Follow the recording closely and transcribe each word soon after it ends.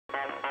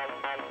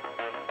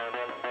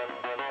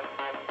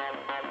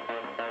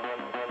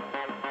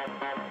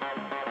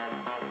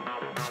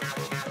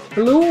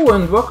Hello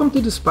and welcome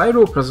to this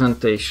Pyro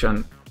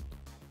presentation.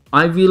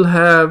 I will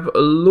have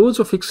loads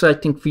of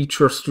exciting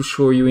features to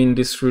show you in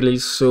this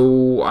release,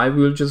 so I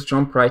will just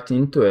jump right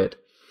into it.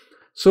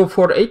 So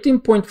for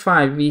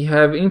 18.5 we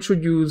have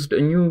introduced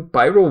a new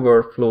Pyro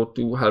workflow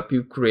to help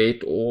you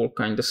create all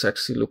kind of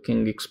sexy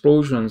looking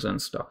explosions and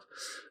stuff.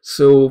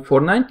 So for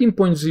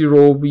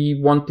 19.0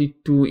 we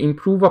wanted to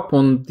improve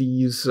upon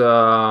these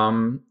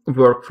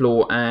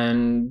workflow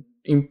and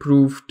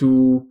improve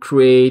to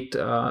create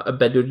a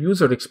better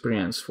user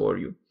experience for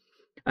you.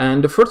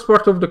 And the first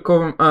part of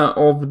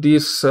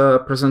this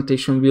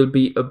presentation will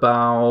be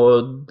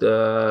about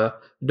the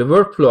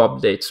workflow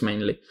updates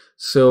mainly.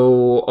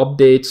 So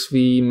updates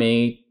we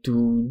made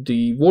to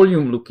the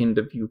volume look in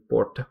the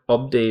viewport,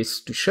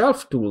 updates to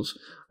shelf tools,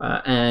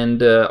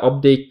 and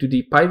update to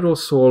the Pyro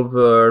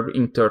solver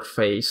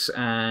interface,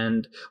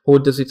 and how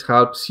does it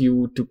helps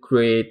you to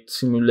create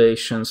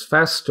simulations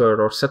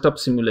faster or set up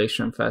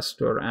simulation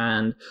faster,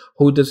 and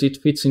how does it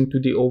fits into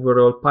the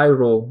overall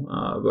Pyro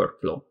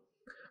workflow.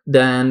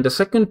 Then the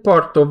second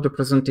part of the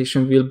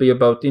presentation will be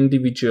about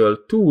individual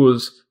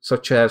tools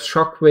such as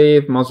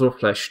shockwave, muzzle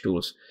flash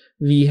tools.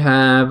 We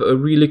have a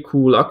really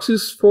cool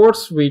axis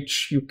force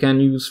which you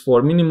can use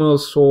for minimal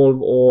solve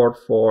or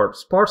for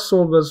sparse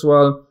solve as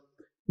well.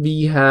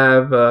 We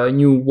have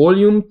new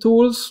volume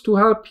tools to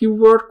help you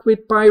work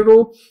with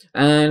Pyro,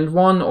 and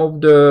one of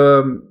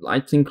the,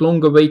 I think,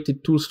 long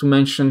awaited tools to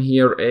mention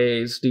here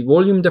is the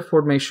volume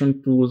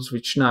deformation tools,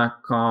 which now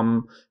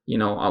come,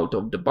 out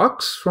of the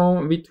box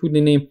with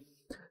Houdini.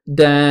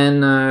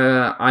 Then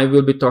I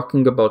will be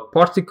talking about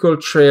particle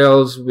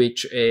trails,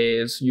 which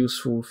is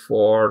useful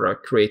for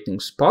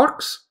creating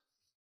sparks.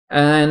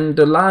 And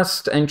the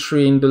last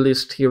entry in the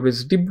list here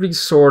is debris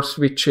source,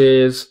 which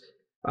is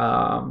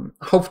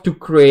how to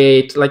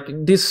create, like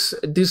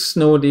this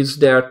node is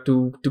there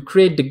to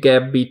create the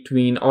gap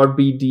between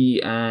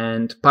RBD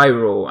and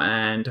Pyro,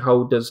 and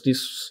how does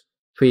this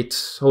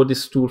how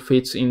this tool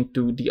fits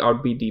into the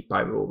RBD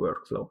Pyro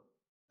workflow.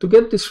 To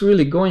get this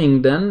really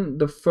going, then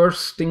the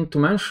first thing to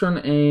mention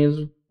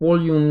is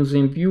volumes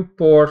in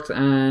viewport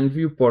and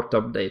viewport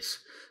updates.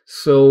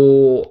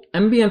 So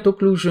ambient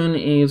occlusion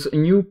is a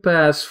new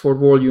pass for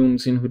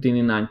volumes in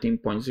Houdini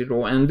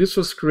 19.0, and this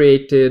was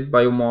created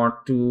by Omar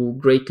to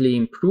greatly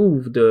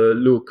improve the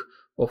look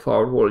of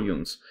our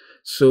volumes.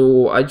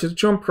 So I just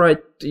jump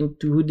right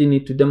into Houdini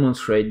to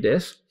demonstrate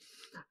this.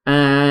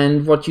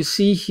 And what you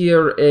see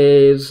here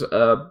is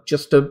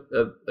just a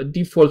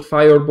default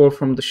fireball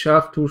from the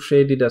shelf tool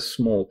shaded as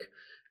smoke.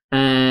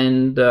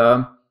 And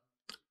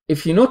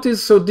if you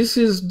notice, so this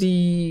is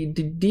the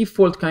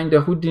default kind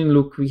of Houdini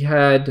look we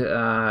had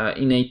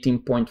in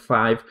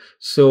 18.5.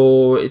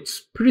 So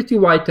it's pretty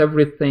white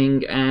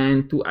everything,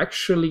 and to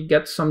actually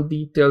get some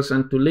details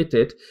and to lit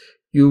it,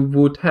 you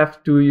would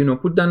have to,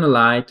 put down a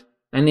light,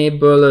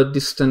 enable a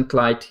distant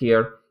light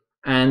here,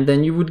 and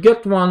then you would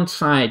get one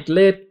side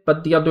lit,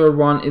 but the other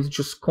one is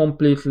just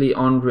completely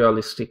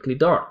unrealistically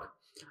dark.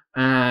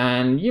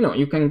 And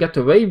you can get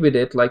away with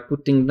it, like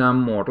putting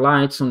down more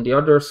lights on the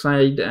other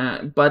side,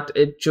 but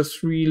it's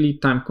just really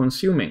time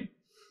consuming.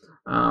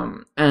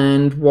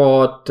 And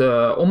what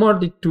Omar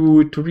did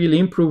to really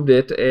improve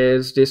it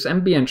is this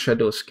ambient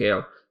shadow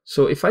scale.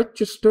 So if I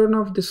just turn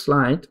off this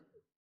light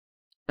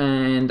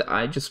and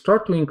I just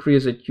start to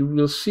increase it, you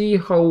will see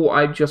how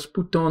I just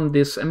put on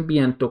this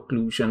ambient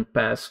occlusion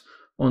pass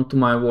onto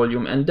my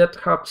volume, and that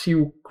helps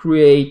you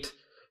create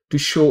to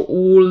show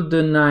all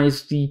the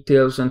nice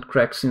details and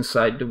cracks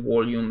inside the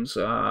volumes,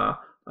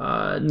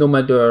 no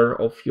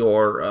matter of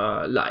your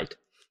light.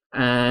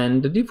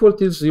 And the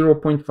default is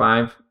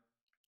 0.5,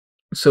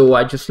 so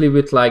I just leave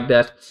it like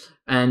that.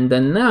 And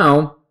then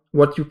now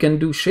what you can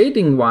do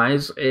shading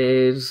wise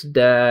is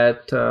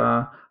that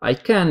I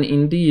can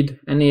indeed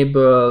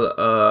enable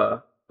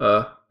a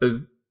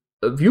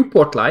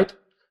viewport light,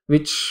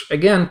 which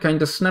again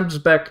kind of snaps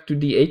back to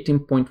the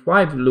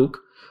 18.5 look.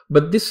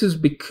 But this is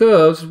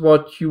because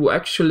what you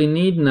actually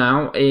need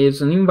now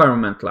is an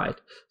environment light.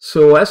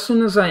 So as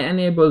soon as I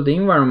enable the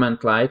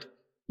environment light,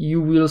 you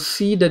will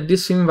see that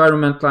this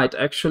environment light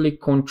actually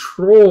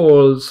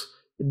controls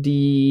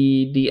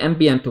the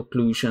ambient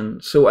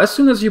occlusion. So as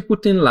soon as you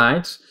put in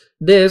lights,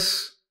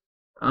 this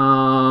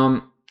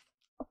ambient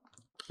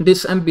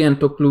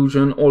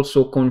occlusion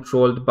also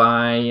controlled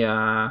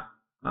by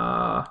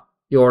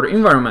your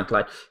environment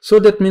light. So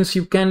that means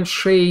you can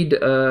shade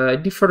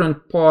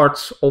different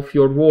parts of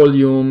your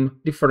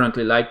volume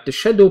differently. Like the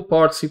shadow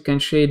parts, you can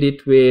shade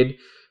it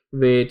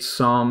with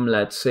some,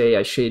 let's say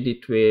I shade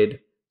it with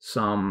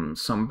some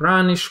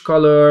brownish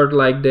color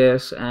like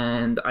this,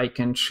 and I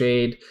can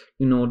shade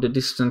the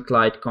distant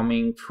light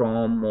coming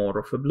from more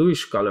of a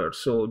bluish color.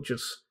 So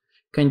just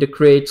kind of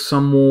create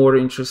some more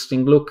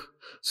interesting look.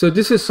 So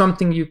this is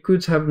something you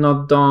could have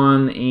not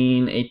done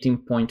in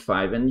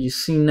 18.5, and you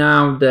see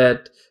now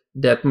that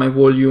my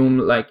volume,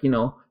 like,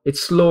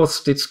 it's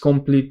lost its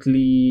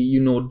completely,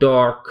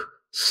 dark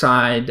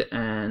side,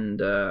 and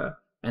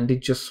it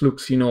just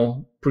looks,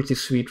 pretty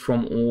sweet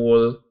from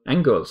all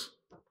angles.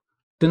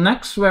 The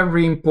next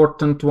very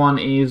important one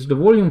is the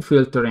volume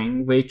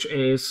filtering, which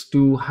is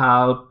to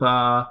help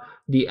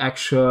the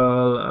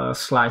actual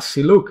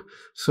slicey look.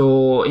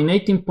 So in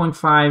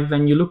 18.5,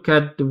 when you look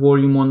at the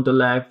volume on the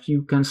left,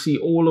 you can see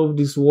all of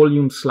these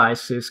volume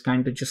slices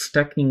kind of just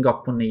stack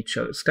up on each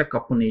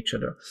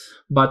other.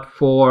 But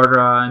for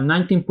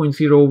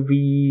 19.0,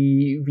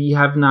 we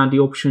have now the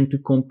option to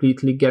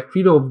completely get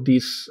rid of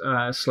these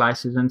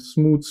slices and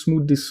smooth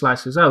these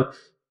slices out,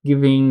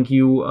 giving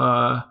you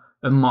a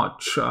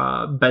much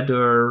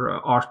better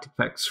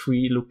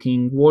artifacts-free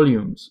looking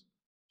volumes.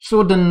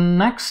 So the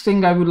next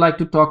thing I would like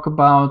to talk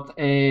about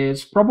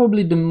is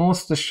probably the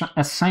most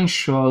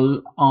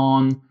essential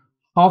on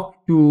how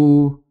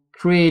to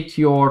create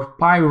your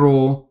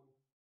Pyro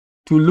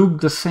to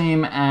look the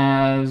same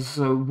as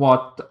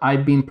what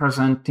I've been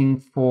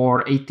presenting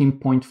for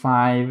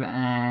 18.5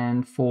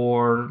 and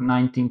for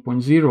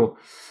 19.0.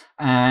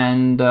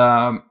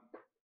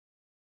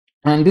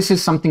 And this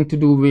is something to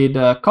do with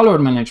color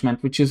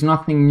management, which is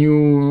nothing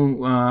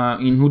new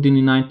in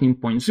Houdini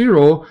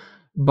 19.0,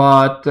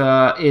 but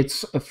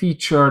it's a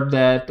feature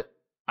that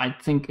I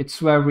think it's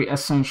very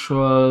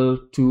essential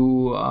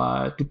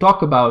to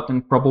talk about,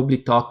 and probably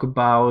talk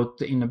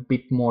about in a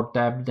bit more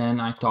depth than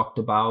I talked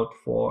about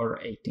for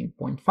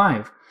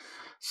 18.5.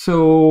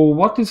 So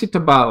what is it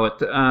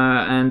about?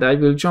 And I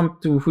will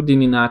jump to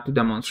Houdini now to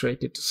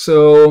demonstrate it.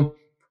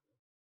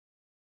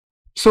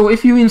 So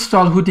if you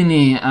install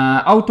Houdini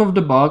out of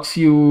the box,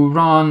 you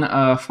run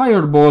a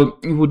fireball,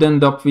 you would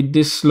end up with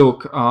this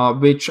look,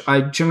 which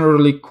I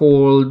generally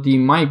call the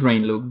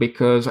migraine look,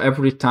 because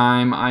every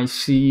time I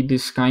see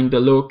this kind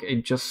of look,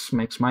 it just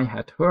makes my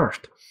head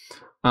hurt.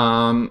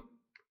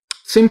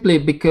 Simply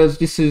because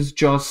this is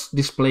just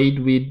displayed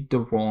with the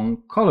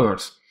wrong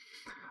colors.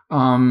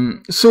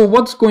 So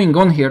what's going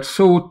on here?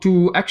 So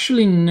to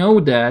actually know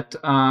that,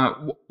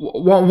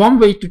 one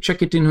way to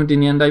check it in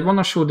Houdini, and I want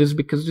to show this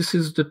because this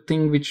is the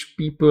thing which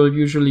people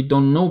usually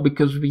don't know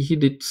because we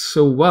hid it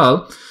so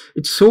well.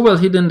 It's so well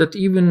hidden that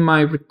even my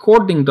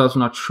recording does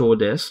not show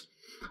this.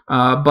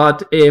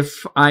 But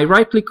if I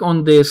right click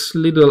on this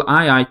little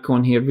eye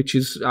icon here, which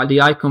is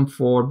the icon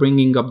for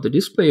bringing up the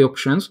display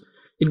options,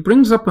 it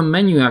brings up a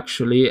menu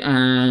actually,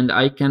 and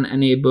I can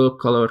enable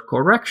color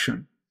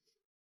correction.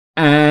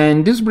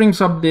 And this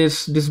brings up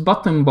this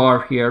button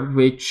bar here,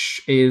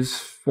 which is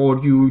for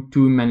you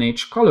to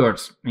manage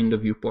colors in the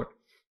viewport.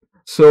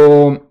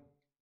 So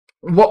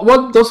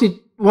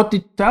what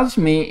it tells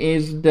me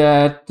is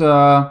that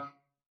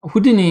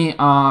Houdini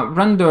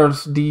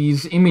renders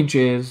these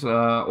images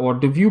or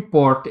the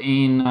viewport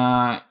in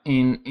a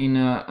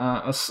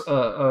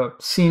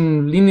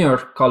scene linear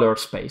color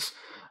space.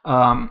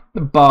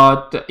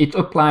 But it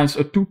applies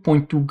a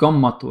 2.2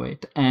 gamma to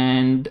it,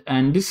 and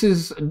this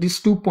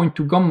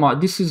 2.2 gamma,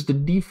 this is the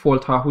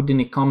default how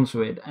Houdini comes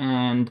with,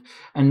 and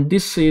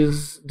this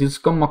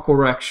gamma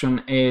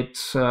correction,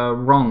 it's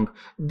wrong.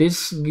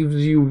 This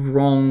gives you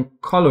wrong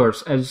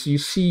colors. As you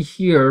see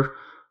here,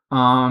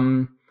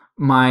 my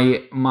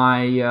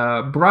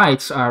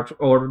brights are,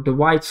 or the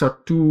whites are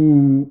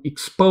too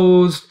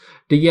exposed,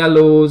 the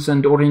yellows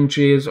and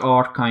oranges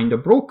are kind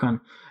of broken.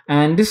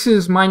 And this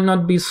might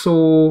not be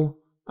so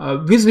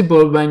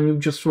visible when you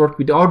just work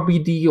with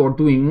RBD or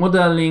doing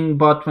modeling,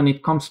 but when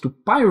it comes to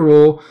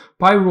Pyro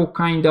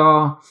kind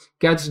of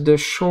gets the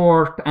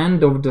short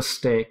end of the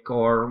stick,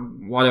 or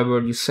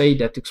whatever you say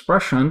that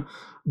expression,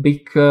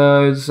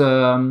 because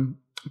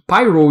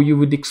Pyro, you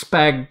would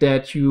expect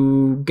that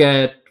you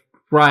get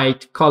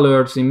right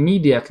colors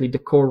immediately, the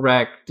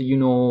correct,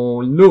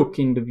 look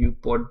in the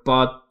viewport,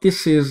 but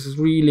this is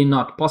really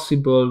not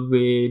possible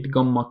with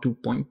Gamma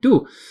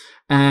 2.2.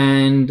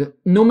 And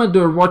no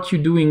matter what you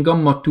do in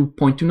Gamma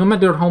 2.2, no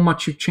matter how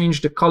much you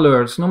change the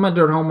colors, no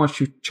matter how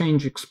much you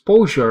change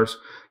exposures,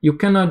 you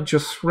cannot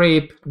just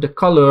rape the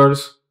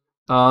colors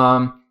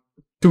to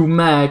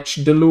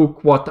match the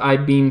look what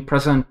I've been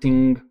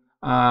presenting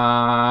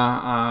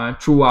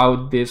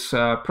throughout this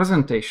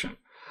presentation.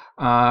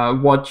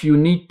 What you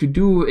need to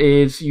do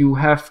is you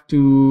have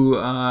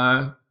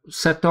to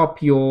set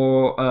up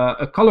your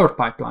a color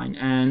pipeline,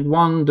 and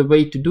the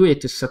way to do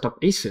it is set up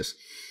ACES.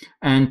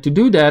 And to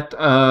do that,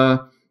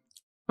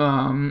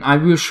 I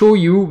will show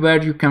you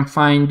where you can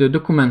find the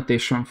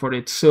documentation for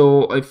it.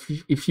 So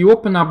if you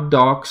open up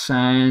Docs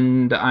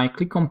and I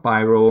click on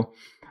Pyro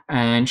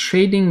and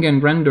Shading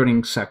and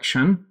Rendering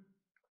section,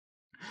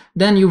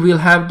 then you will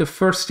have the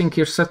first thing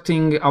here,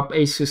 setting up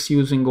ACES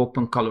using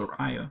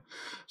OpenColor.io.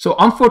 So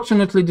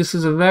unfortunately, this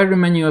is a very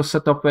manual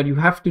setup where you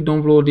have to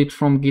download it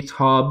from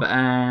GitHub,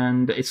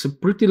 and it's a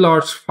pretty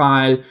large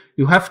file.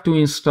 You have to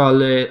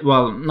install it,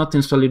 well, not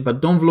install it,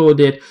 but download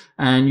it,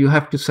 and you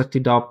have to set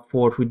it up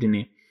for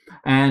Houdini.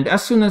 And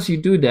as soon as you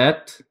do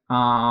that,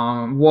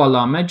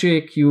 voila,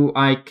 magic,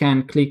 I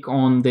can click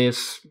on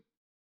this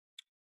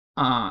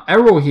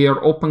arrow here,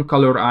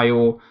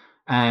 OpenColor.io,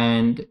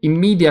 and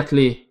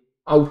immediately,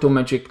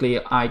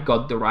 automagically, I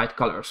got the right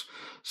colors.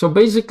 So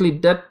basically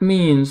that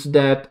means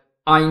that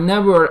I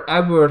never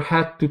ever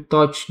had to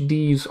touch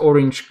these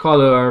orange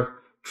color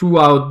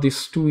throughout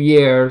these 2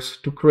 years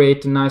to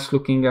create a nice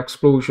looking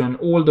explosion.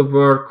 All the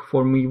work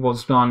for me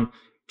was done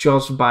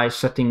just by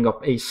setting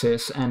up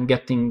aces and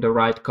getting the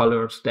right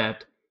colors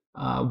that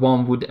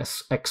one would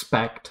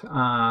expect.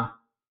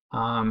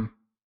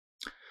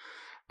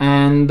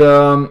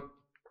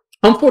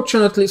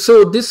 Unfortunately,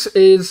 so this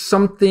is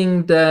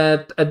something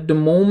that at the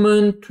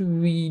moment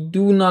we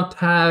do not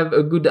have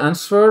a good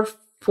answer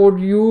for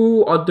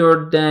you,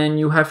 other than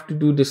you have to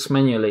do this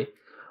manually.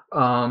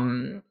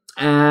 There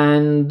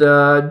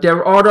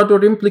are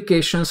other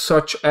implications,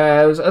 such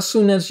as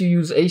soon as you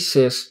use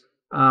aces,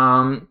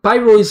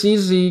 Pyro is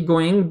easy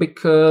going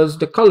because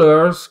the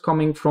colors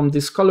coming from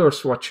these color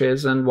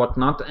swatches and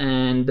whatnot,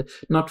 and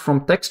not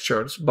from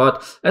textures.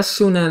 But as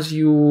soon as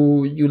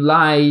you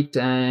light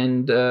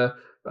and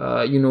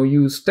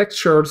use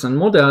textures and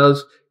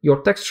models,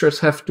 your textures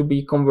have to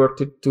be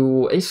converted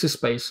to AC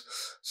space.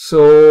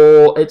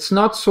 So it's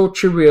not so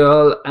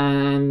trivial,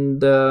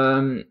 and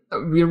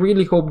we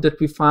really hope that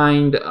we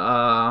find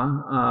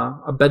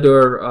a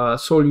better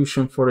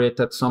solution for it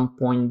at some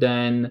point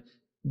than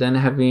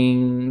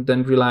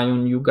rely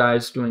on you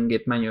guys doing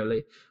it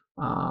manually.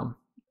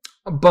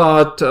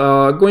 But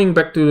going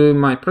back to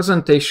my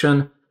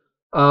presentation,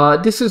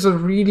 this is a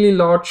really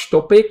large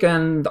topic,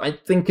 and I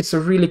think it's a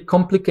really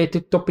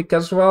complicated topic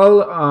as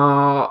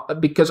well,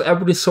 because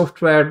every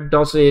software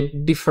does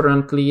it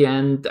differently,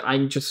 and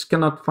I just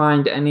cannot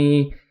find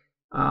any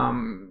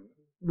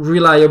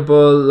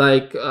reliable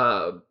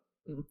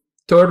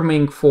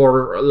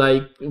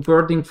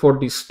wording for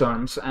these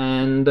terms.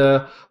 And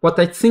what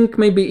I think,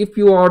 maybe if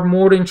you are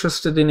more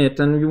interested in it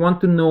and you want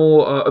to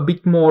know a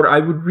bit more, I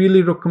would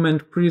really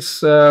recommend Chris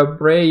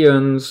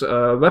Bryan's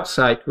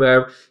website,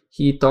 where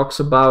he talks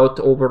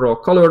about overall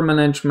color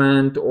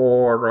management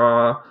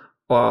or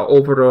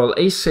overall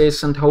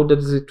ACES and how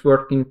does it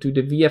work into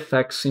the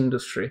VFX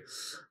industry.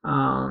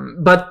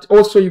 But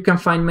also you can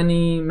find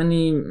many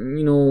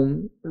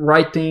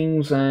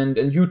writings and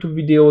YouTube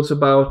videos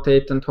about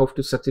it and how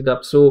to set it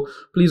up. So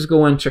please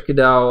go and check it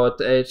out.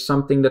 It's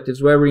something that is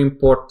very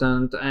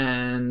important,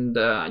 and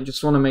I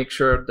just want to make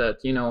sure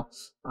that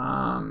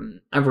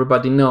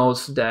everybody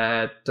knows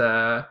that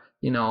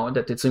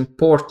that it's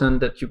important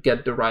that you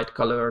get the right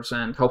colors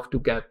and how to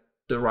get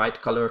the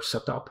right color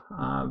set up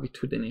with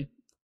Houdini.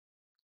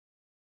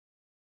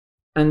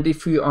 And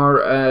if we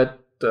are at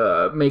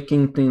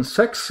making things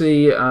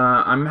sexy,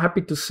 I'm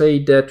happy to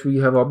say that we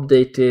have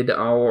updated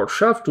our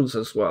shelf tools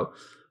as well.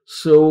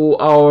 So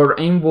our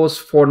aim was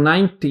for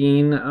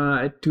 19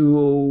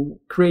 to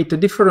create a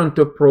different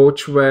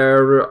approach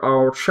where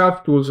our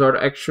shelf tools are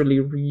actually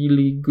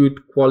really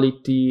good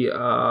quality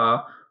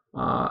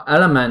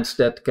elements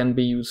that can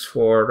be used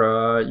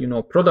for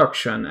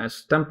production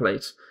as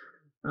templates.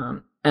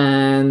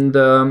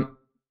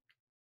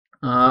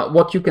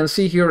 What you can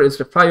see here is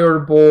the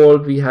fireball.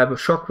 We have a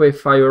shockwave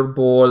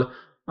fireball,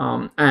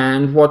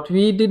 and what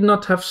we did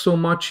not have so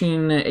much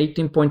in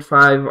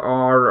 18.5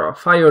 are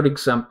fire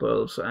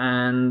examples,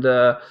 and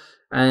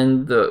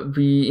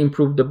we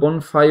improved the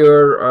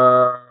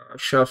bonfire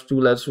shelf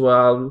tool as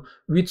well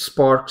with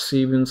sparks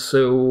even,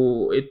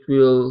 so it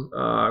will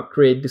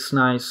create this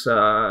nice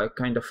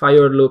kind of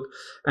fire look.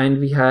 And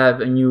we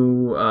have a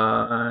new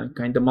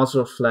kind of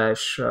muzzle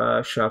flash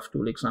shelf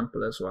tool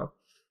example as well.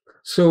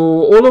 So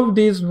all of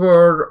these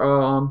were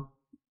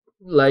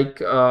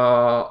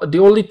the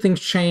only thing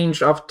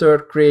changed after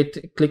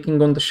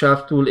clicking on the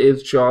shelf tool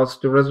is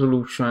just the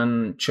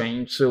resolution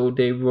change. So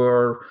they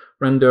were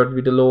rendered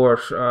with a lower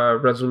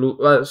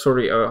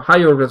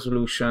higher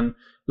resolution,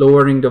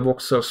 lowering the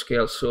voxel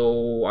scale,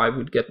 so I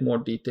would get more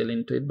detail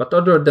into it. But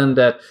other than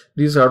that,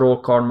 these are all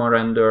karma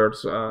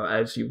renders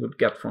as you would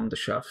get from the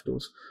shelf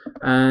tools.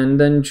 And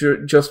then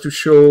just to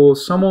show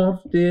some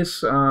of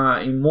this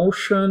in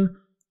motion.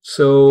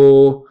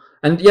 So,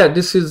 and yeah,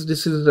 this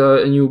is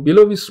a new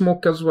billowy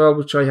smoke as well,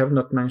 which I have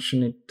not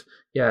mentioned it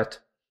yet.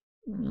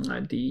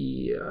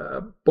 The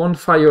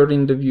bonfire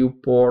in the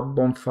viewport,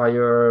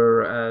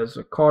 bonfire as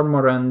a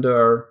karma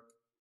render,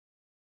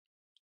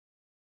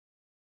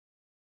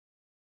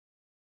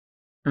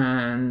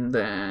 and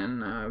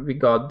then we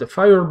got the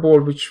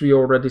fireball, which we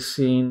already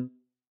seen.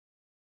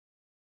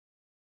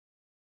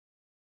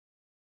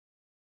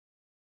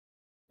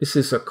 This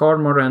is a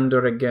karma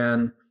render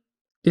again.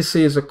 This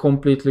is a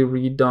completely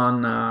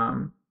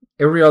redone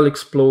aerial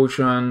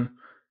explosion,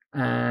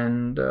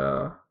 and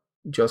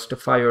just a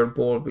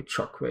fireball with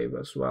shockwave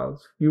as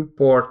well.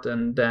 Viewport,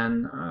 and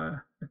then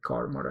a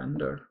karma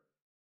render.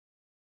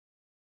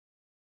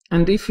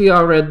 And if we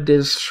are at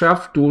these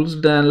shelf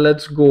tools, then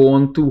let's go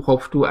on to how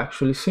to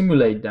actually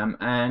simulate them.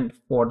 And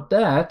for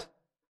that,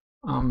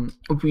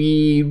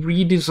 we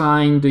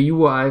redesigned the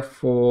UI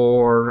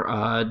for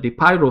the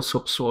Pyro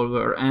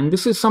subsolver, and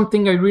this is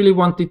something I really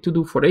wanted to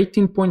do for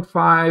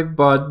 18.5,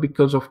 but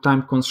because of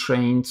time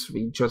constraints,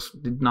 we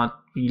just did not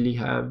really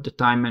have the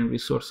time and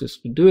resources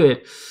to do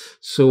it.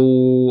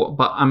 So,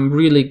 but I'm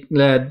really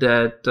glad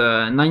that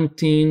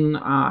 19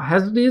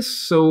 has this.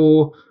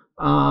 So,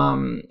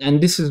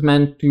 and this is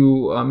meant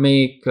to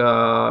make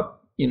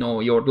you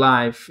know, your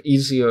life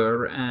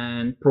easier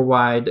and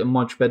provide a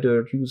much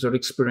better user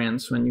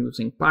experience when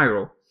using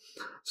Pyro.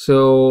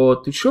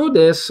 So to show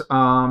this,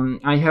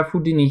 I have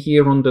Houdini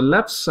here on the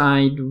left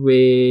side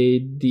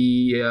with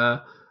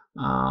the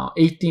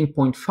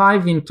 18.5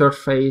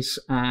 interface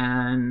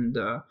and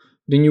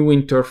the new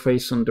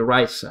interface on the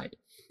right side.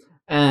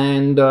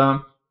 And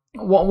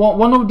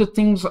one of the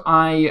things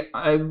I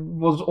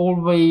was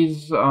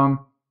always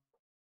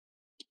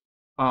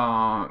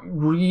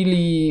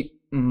really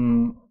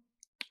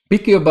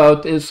picky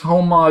about is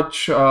how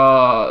much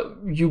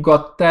you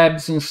got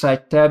tabs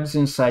inside tabs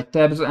inside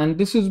tabs, and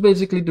this is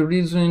basically the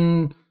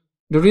reason.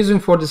 The reason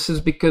for this is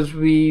because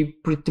we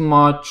pretty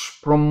much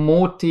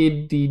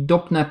promoted the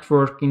DOP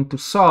network into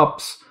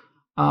subs,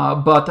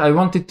 but I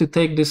wanted to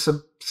take this a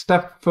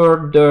step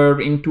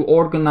further into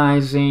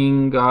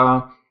organizing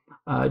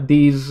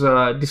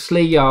this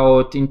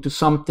layout into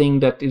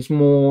something that is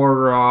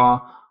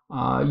more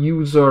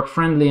user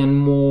friendly and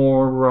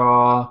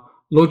more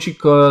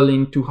logical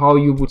into how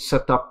you would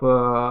set up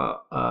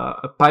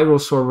a Pyro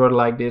server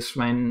like this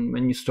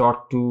when you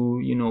start to,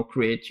 you know,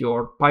 create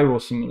your Pyro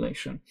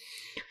simulation.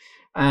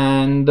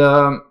 And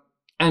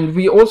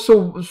we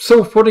also,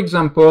 so for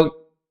example,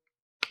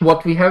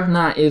 what we have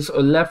now is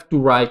a left to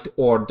right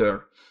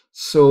order.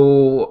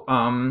 So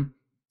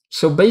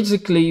so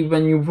basically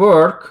when you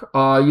work,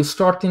 you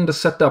start in the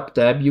setup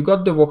tab, you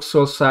got the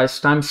voxel size,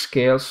 time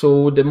scale,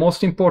 so the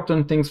most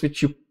important things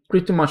which you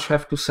pretty much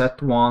have to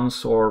set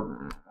once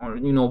or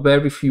you know,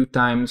 very few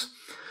times,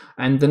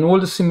 and then all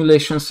the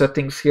simulation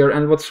settings here.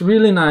 And what's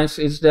really nice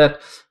is that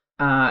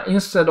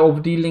instead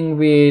of dealing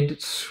with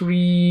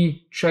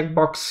 3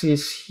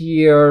 checkboxes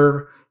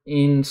here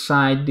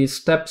inside this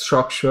step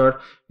structure,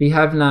 we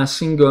have now a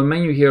single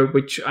menu here,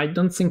 which I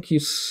don't think you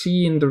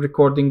see in the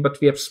recording, but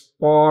we have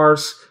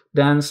sparse,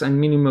 dense, and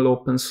minimal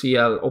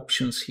OpenCL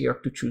options here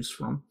to choose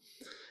from.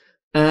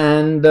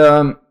 And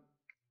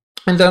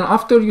then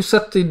after you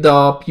set it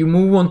up, you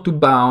move on to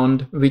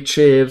bound, which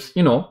is,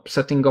 you know,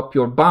 setting up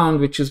your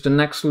bound, which is the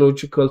next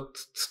logical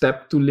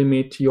step to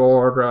limit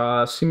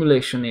your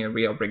simulation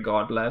area,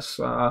 regardless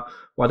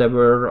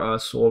whatever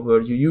solver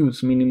you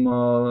use,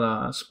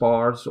 minimal,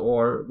 sparse,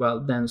 or, well,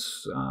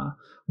 dense.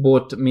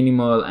 Both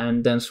minimal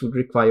and dense would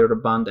require a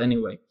bound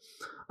anyway.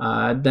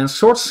 Then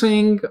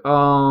sourcing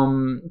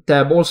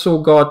tab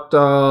also got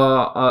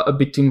a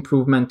bit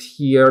improvement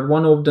here.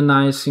 One of the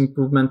nice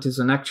improvement is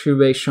an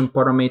activation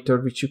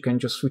parameter, which you can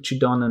just switch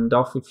it on and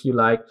off if you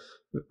like.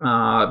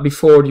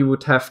 Before you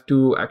would have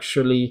to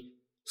actually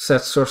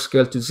set source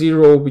scale to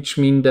 0, which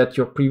means that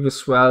your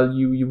previous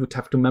value, you would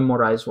have to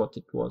memorize what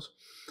it was.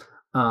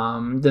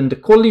 Then the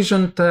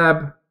collision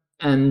tab,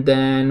 and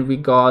then we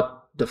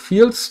got the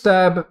fields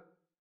tab.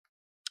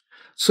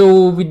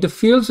 So with the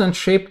fields and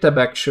shape tab,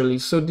 actually,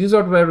 so these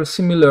are very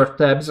similar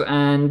tabs,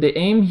 and the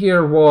aim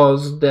here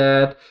was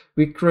that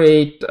we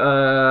create,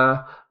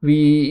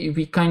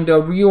 we kind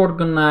of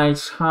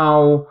reorganize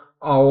how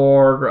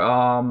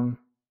our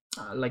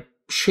like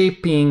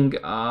shaping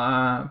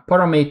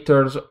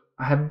parameters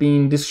have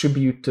been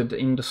distributed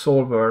in the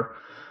solver.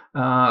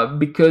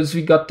 Because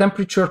we got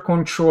temperature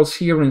controls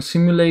here in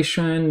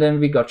simulation,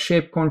 then we got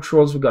shape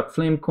controls, we got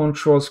flame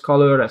controls,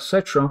 color,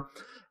 etc.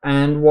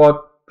 And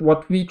what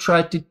we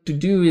tried to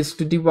do is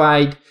to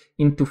divide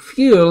into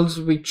fields,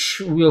 which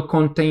will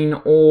contain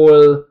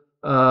all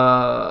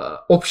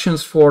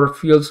options for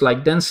fields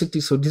like density,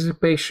 so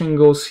dissipation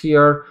goes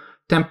here,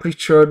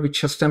 temperature,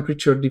 which has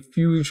temperature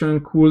diffusion,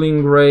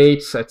 cooling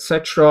rates,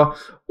 etc.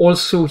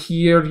 Also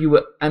here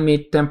you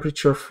emit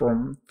temperature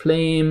from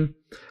flame.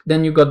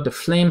 Then you got the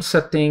flame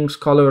settings,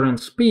 color, and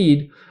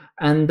speed,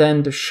 and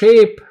then the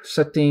shape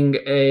setting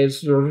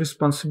is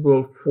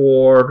responsible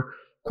for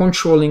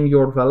controlling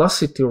your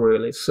velocity,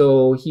 really.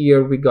 So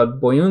here we got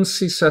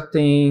buoyancy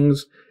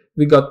settings,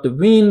 we got the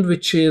wind,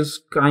 which is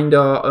kind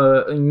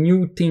of a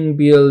new thing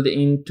built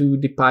into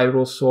the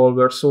Pyro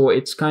solver, so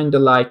it's kind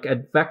of like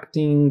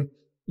advecting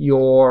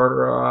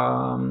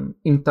your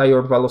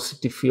entire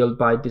velocity field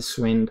by this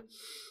wind.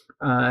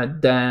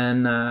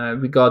 Then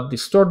we got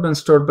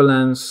disturbance,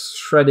 turbulence,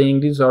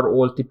 shredding, these are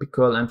all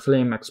typical, and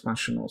flame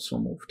expansion also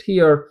moved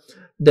here.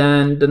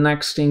 Then the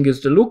next thing is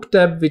the look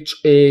tab, which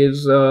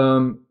is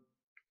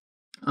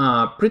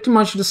pretty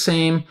much the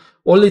same.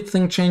 Only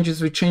thing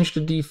changes, we changed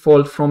the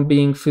default from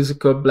being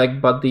physical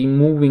black body,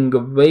 moving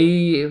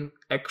away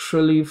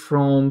actually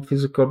from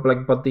physical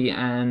black body,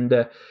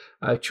 and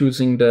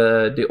choosing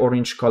the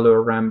orange color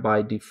RAM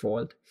by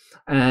default.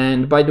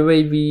 And by the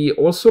way, we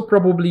also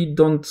probably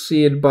don't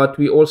see it, but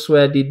we also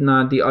added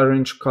now the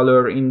orange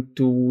color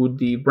into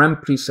the RAM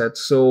preset.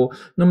 So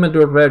no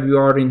matter where you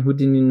are in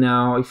Houdini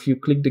now, if you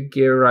click the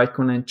gear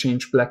icon and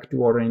change black to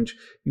orange,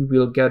 you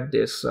will get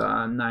this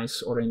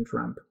nice orange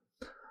ramp.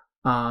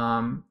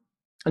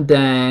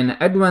 Then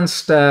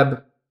advanced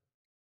tab,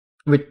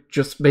 which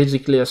just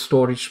basically a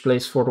storage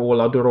place for all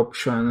other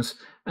options,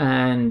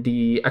 and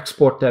the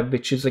export tab,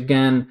 which is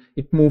again,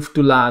 it moved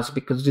to last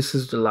because this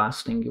is the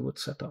last thing you would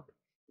set up.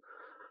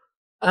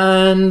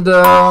 And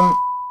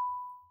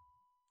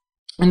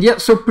And yeah,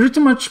 so pretty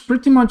much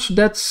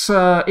that's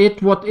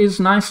it. What is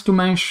nice to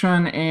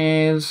mention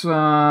is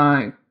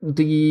what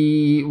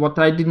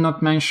I did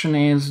not mention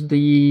is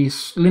the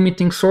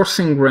limiting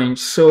sourcing range.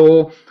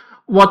 So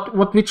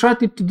what we tried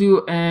to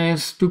do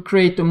is to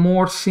create a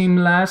more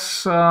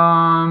seamless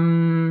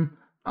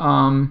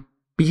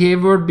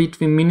behavior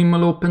between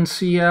minimal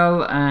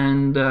OpenCL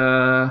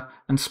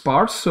and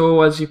sparse.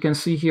 So as you can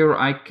see here,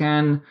 I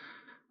can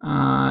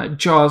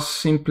just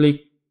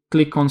simply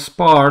click on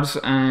sparse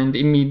and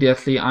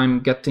immediately I'm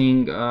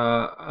getting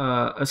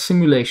a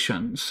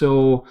simulation.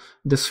 So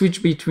the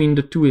switch between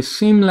the two is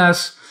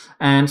seamless,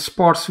 and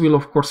sparse will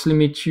of course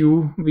limit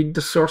you with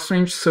the source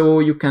range. So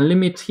you can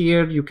limit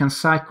here, you can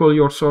cycle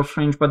your source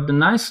range, but the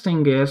nice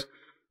thing is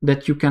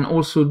that you can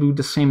also do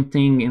the same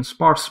thing in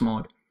sparse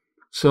mode.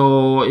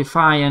 So if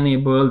I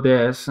enable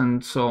this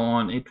and so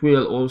on, it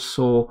will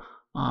also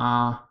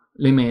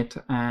limit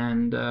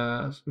and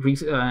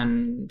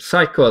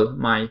cycle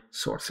my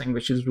sourcing,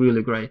 which is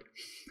really great.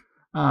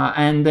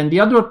 And then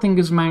the other thing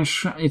is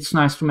it's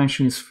nice to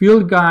mention is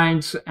field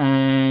guides,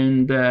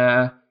 and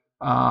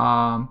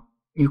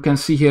you can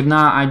see here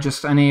now I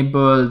just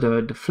enabled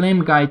the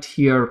flame guide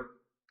here,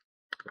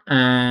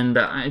 and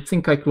I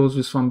think I close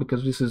this one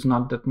because this is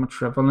not that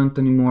much relevant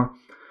anymore.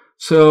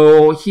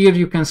 So here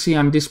you can see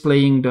I'm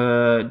displaying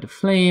the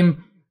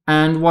flame,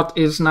 and what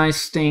is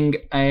nice thing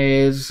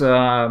is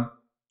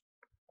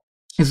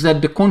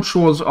that the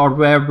controls are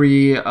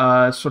very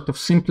sort of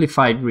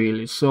simplified,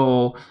 really.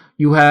 So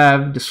you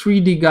have the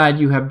 3D guide,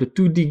 you have the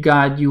 2D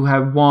guide, you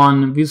have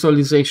one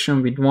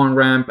visualization with one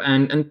ramp,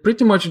 and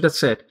pretty much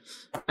that's it.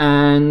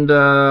 And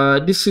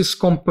this is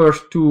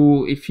compared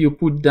to if you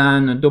put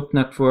down a DOP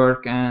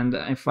network, and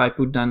if I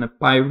put down a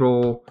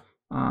Pyro,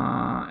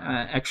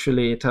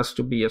 actually it has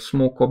to be a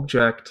smoke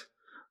object.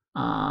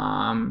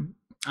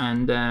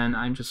 And then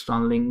I just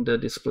unlink the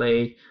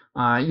display.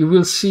 You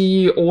will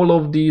see all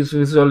of these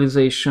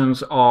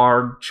visualizations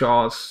are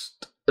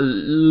just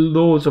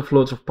loads of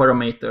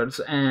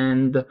parameters,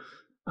 and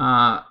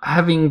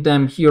having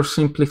them here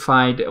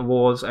simplified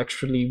was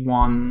actually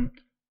one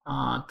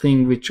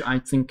thing which I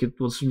think it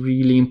was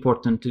really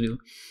important to do.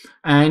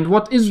 And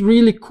what is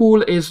really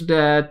cool is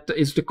that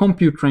is the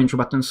compute range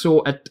button.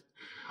 So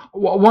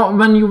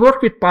when you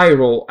work with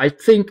Pyro, I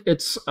think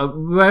it's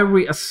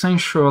very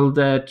essential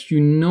that you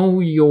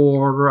know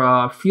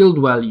your field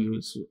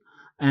values,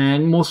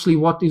 and mostly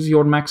what is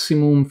your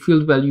maximum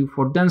field value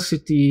for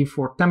density,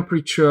 for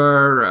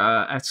temperature,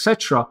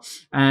 etc.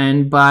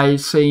 And by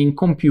saying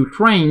compute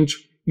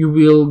range, you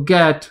will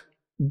get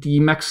the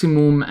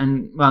maximum,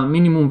 and well,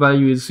 minimum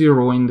value is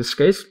 0 in this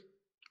case,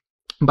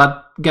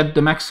 but get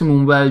the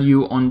maximum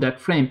value on that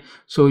frame.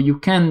 So you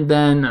can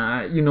then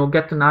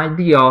get an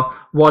idea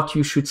what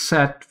you should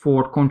set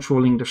for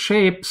controlling the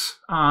shapes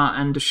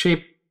and the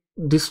shape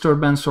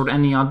disturbance or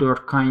any other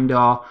kind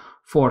of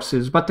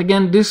forces. But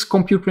again, this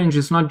compute range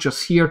is not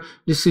just here,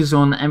 this is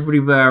on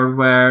everywhere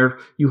where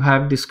you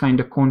have this kind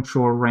of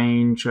control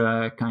range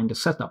kind of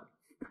setup.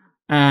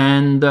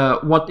 And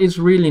what is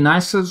really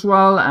nice as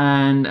well,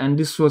 and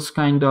this was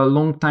kind of a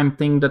long time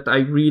thing that I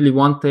really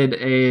wanted,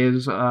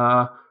 is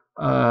a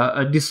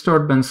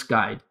disturbance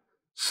guide.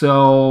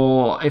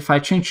 So if I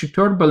change to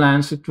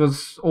turbulence, it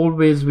was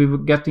always we were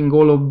getting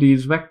all of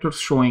these vectors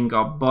showing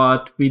up,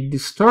 but with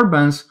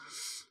disturbance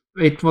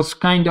it was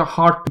kind of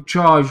hard to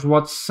judge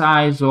what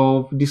size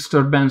of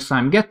disturbance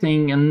I'm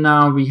getting. And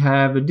now we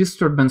have a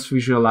disturbance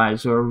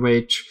visualizer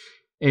which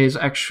is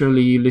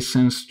actually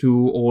listens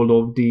to all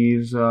of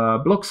these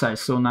block size.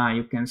 So now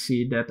you can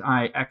see that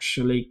I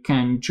actually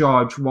can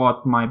judge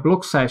what my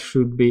block size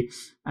should be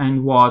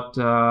and what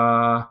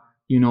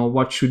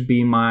what should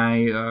be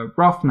my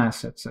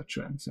roughness,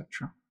 etc.,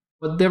 etc.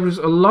 But there is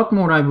a lot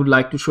more I would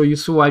like to show you,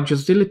 so I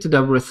just deleted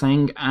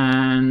everything,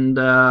 and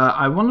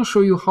I want to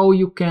show you how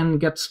you can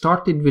get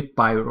started with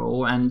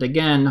Pyro, and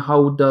again,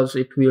 how does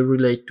it will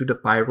relate to the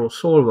Pyro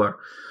solver.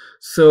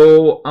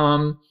 So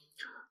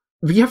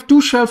we have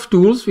two shelf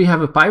tools. We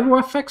have a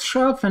PyroFX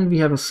shelf and we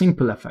have a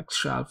SimpleFX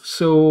shelf.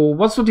 So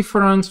what's the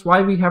difference,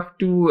 why we have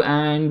two,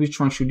 and which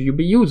one should you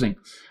be using?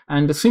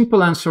 And the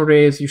simple answer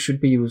is you should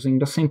be using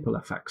the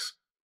SimpleFX.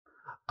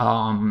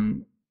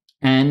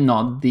 And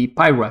not the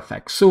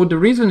PyroFX. So the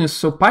reason is,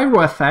 so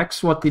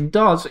PyroFX, what it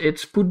does,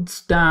 it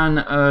puts down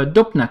a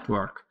DOP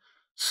network.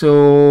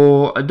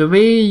 So the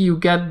way you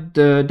get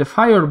the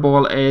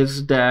fireball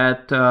is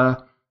that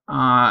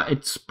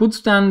it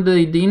puts down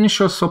the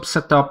initial SOP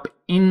setup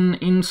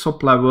in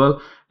SOP level,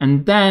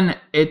 and then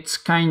it's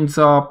kind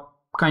of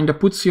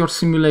puts your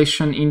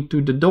simulation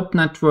into the DOP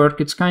network.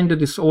 It's kind of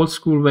this old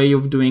school way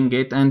of doing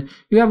it, and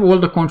you have all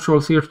the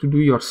controls here to do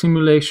your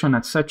simulation,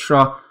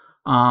 etc.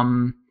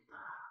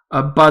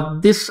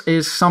 But this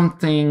is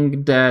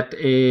something that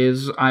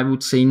is, I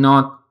would say,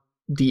 not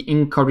the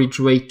encouraged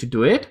way to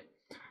do it.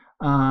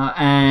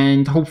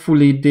 And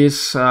hopefully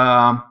this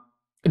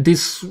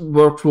this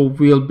workflow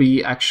will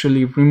be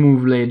actually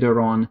removed later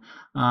on.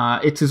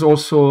 It is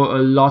also a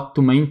lot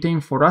to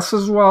maintain for us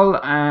as well,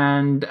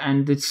 and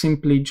it's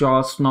simply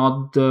just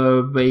not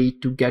the way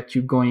to get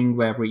you going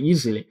very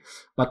easily.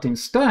 But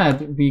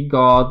instead, we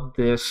got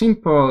the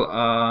simple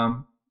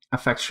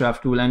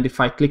FX tool, and if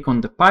I click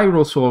on the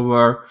Pyro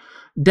solver,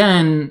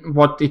 then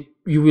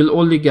you will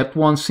only get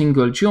one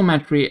single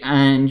geometry,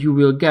 and you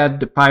will get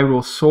the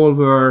Pyro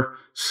solver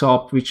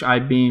SOP, which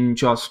I've been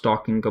just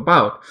talking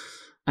about.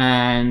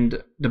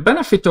 And the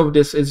benefit of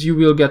this is you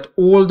will get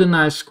all the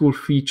nice cool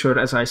feature.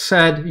 As I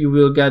said, you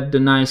will get the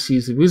nice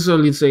easy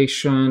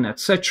visualization,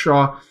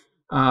 etc.,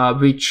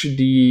 which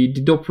the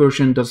DOP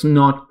version does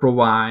not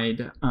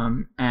provide.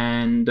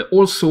 And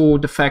also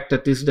the fact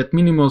that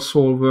minimal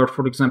solver,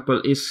 for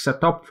example, is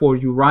set up for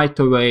you right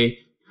away.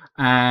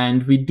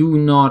 And we do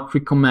not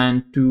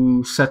recommend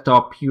to set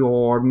up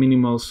your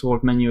minimal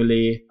solve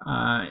manually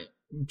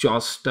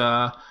just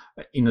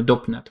in a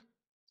DOPNet.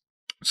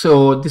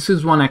 So this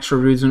is one extra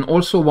reason.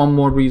 Also, one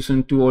more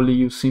reason to only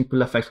use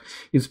SimpleFX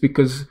is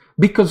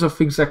because of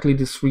exactly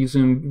this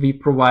reason, we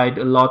provide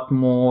a lot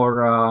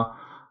more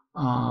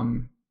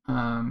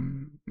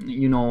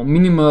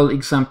minimal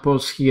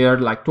examples here,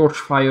 like torch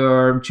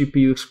fire,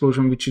 GPU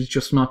explosion, which is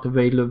just not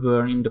available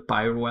in the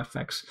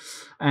PyroFX.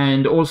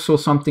 And also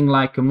something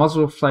like a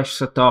muzzle flash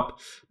setup,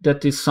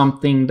 that is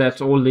something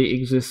that only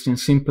exists in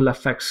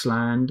SimpleFX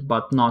land,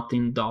 but not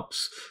in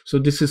DOPS. So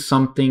this is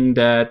something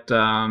that,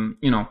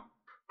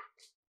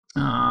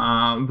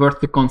 worth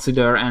to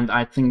consider, and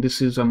I think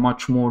this is a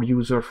much more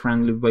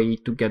user-friendly way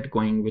to get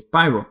going with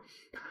Pyro.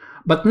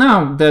 But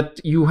now that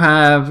you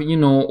have,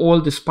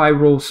 all this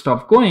Pyro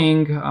stuff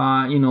going,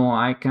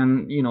 I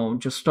can,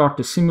 just start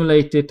to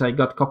simulate it. I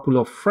got a couple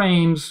of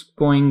frames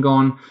going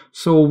on.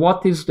 So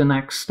what is the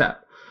next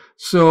step?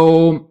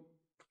 So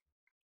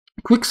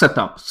quick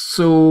setup.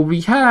 So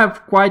we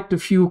have quite a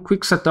few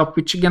quick setup,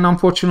 which again,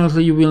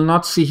 unfortunately, you will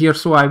not see here.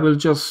 So I will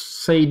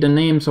just say the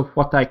names of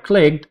what I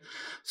clicked.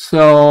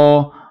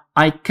 So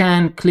I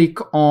can click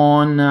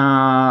on,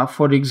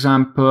 for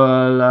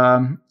example,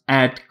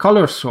 add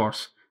color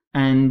source.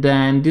 And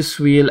then this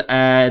will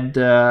add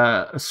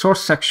a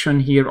source section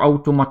here,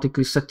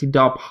 automatically set it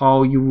up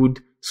how you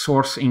would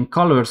source in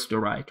colors the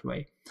right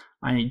way.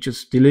 I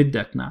just delete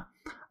that now.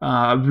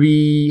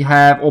 We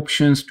have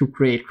options to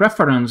create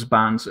reference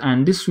bands,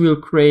 and this will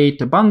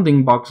create a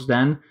bounding box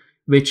then,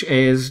 which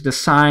is the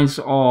size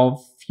of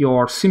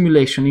your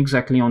simulation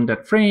exactly on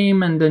that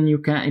frame, and then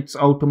it's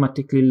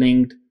automatically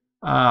linked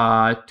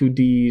to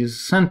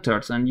these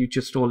centers, and you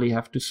just only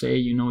have to say,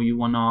 you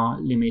wanna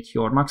limit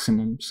your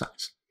maximum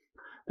size.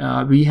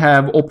 We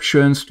have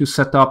options to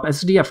set up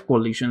SDF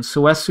collisions.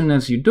 So as soon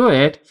as you do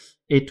it,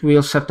 it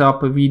will set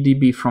up a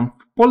VDB from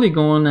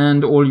Polygon,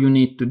 and all you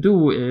need to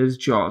do is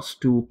just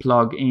to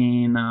plug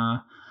in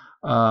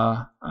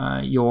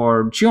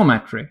your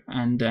geometry,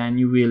 and then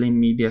you will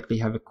immediately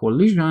have a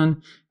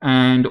collision.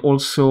 And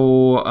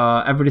also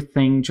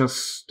everything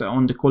just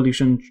on the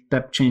collision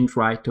tab change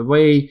right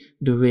away,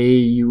 the way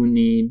you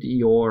need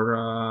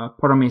your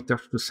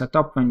parameters to set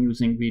up when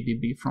using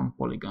VDB from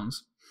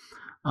polygons.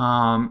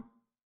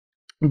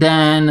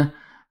 Then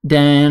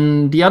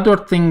the other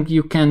thing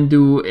you can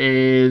do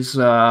is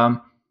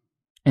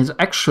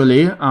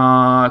actually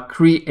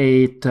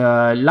create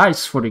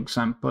lights, for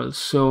example.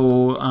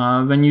 So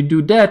when you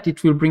do that,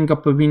 it will bring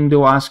up a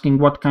window asking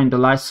what kind of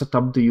light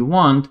setup do you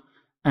want.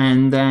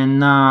 And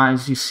then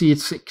as you see,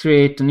 it's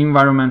create an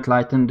environment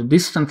light and a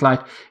distant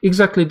light,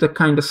 exactly the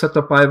kind of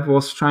setup I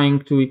was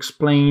trying to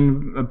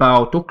explain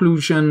about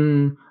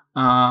occlusion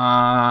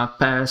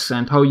pass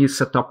and how you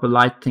set up a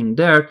lighting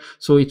there.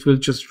 So it will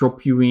just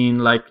drop you in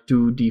like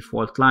 2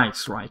 default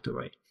lights right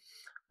away.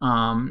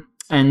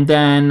 And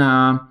then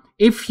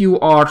if you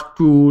are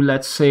to,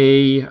 let's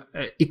say,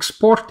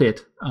 export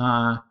it,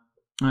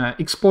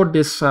 export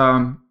this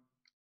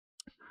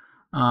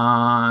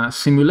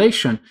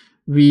simulation,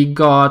 we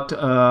got,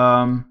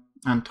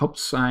 and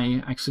oops,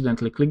 I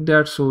accidentally clicked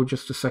there, so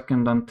just a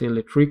second until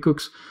it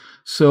recooks.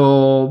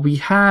 So we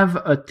have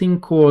a thing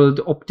called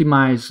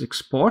optimize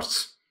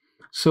exports.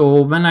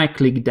 So when I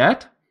click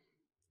that,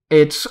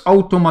 it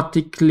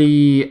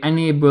automatically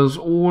enables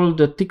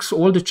ticks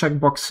all the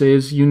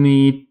checkboxes you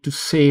need to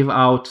save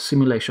out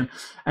simulation.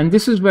 And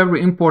this is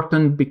very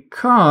important,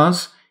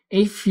 because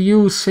if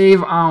you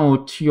save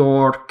out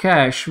your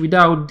cache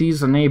without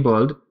these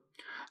enabled,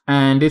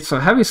 and it's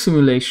a heavy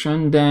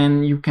simulation,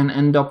 then you can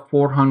end up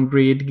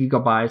 400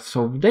 gigabytes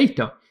of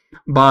data.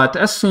 But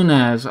as soon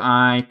as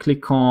I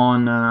click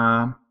on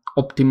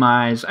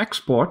optimize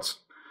exports,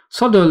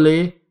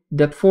 suddenly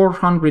that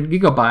 400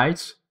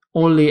 gigabytes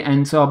only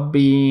ends up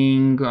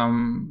being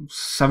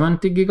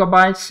 70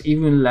 gigabytes,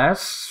 even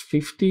less,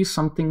 50,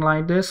 something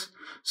like this.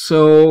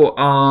 So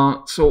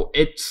so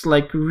it's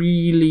like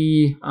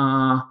really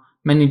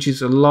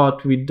manages a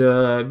lot with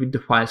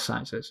the file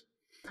sizes.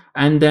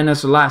 And then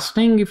as a last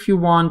thing, if you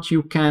want,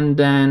 you can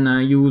then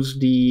use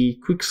the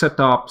quick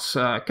setups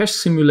cache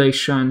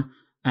simulation,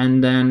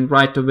 and then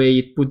right away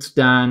it puts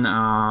down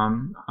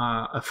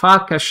a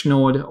file cache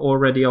node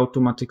already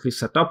automatically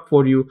set up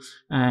for you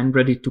and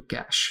ready to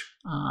cache,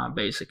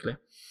 basically.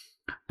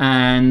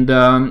 And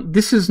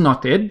this is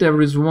not it.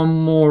 There is one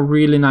more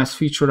really nice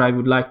feature I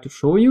would like to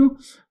show you,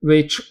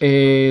 which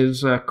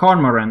is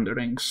karma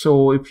rendering.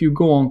 So if you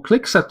go on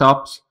Click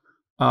Setups,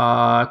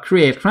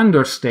 create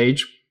render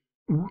stage,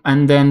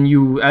 and then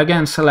you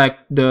again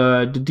select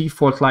the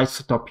default light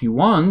setup you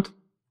want,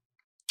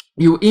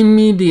 you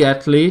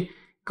immediately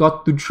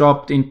got to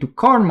drop into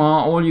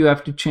karma. All you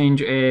have to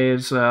change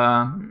is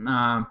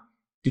to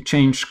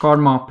change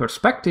karma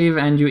perspective,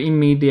 and you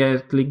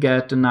immediately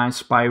get a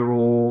nice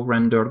Pyro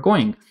render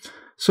going.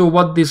 So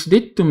what this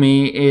did to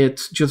me,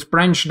 it's just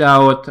branched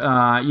out,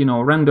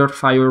 rendered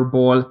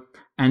fireball,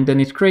 and then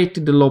it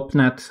created the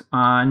lopnet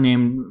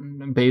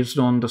name based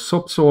on the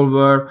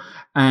subsolver,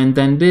 and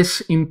then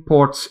this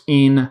imports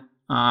in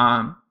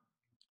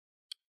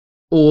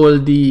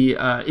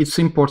it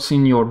imports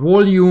in your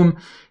volume.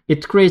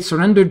 It creates a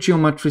render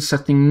geometry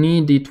setting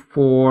needed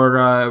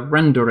for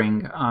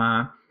rendering.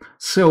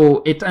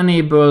 So it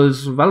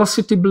enables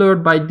velocity blur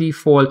by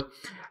default,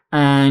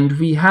 and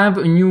we have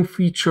a new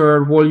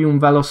feature, volume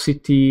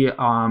velocity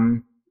a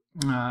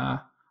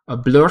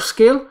blur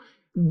scale.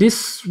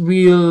 This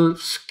will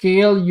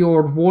scale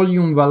your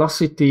volume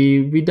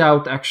velocity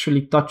without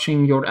actually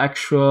touching your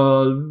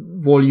actual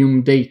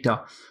volume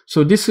data.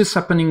 So this is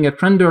happening at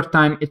render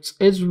time.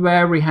 It's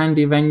very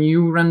handy when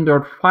you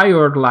render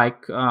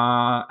fire-like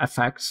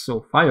effects,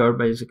 so fire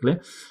basically.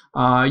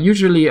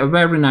 Usually a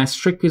very nice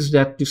trick is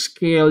that to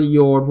scale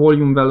your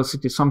volume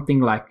velocity something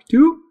like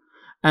 2,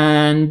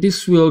 and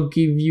this will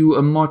give you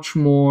a much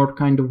more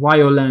kind of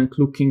violent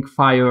looking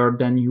fire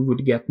than you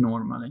would get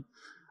normally.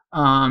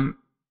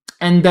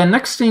 And the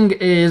next thing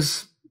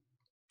is,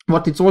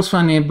 what it also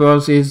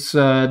enables is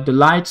the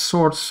light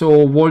source,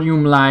 so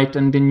volume light,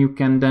 and then you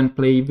can then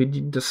play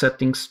with the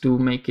settings to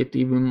make it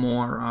even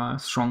more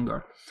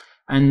stronger.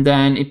 And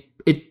then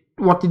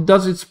what it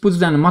does, it puts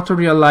down a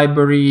material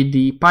library,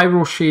 the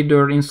Pyro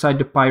shader inside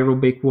the Pyro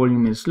bake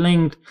volume is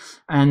linked,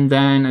 and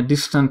then a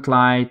distant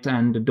light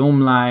and the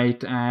dome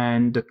light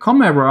and the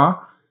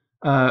camera,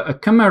 a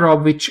camera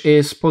which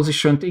is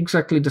positioned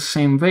exactly the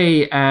same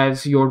way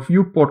as your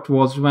viewport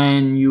was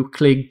when you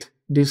clicked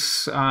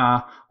this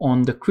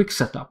on the quick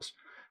setups.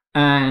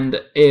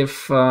 And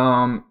if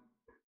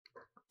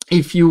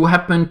you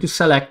happen to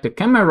select the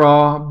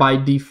camera by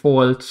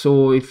default,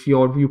 so if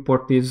your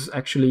viewport is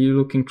actually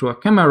looking through a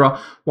camera,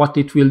 what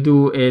it will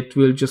do, it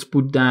will just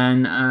put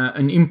down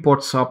an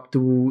import sub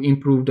to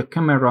improve the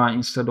camera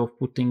instead of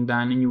putting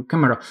down a new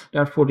camera.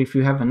 Therefore, if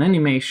you have an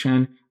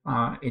animation,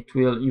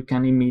 you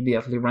can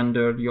immediately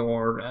render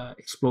your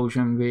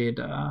explosion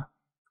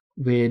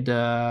with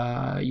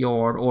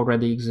your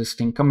already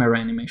existing camera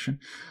animation.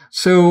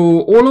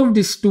 So all of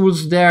these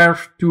tools there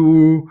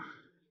to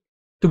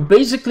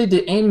basically,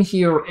 the aim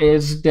here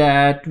is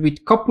that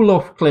with couple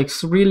of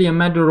clicks, really a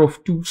matter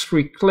of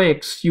 2-3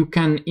 clicks, you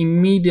can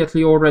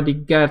immediately already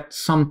get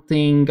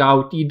something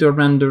out, either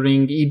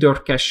rendering, either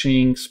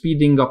caching,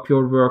 speeding up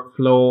your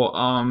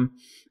workflow.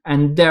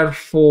 And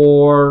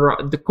therefore,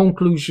 the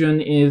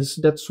conclusion is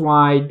that's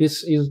why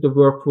this is the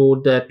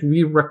workflow that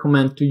we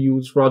recommend to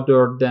use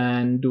rather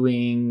than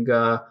doing,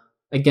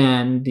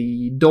 again,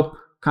 the DOP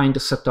kind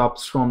of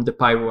setups from the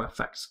Pyro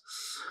FX.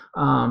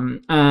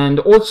 And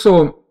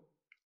also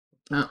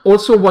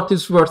what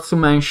is worth to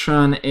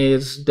mention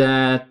is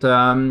that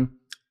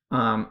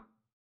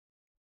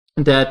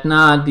that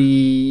now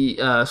the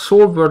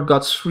solver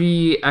got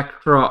 3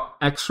 extra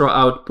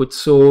outputs,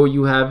 so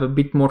you have a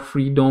bit more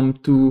freedom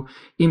to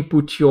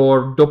input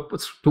your DOP,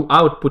 to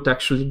output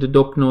actually the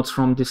DOP nodes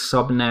from this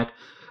subnet.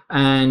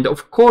 And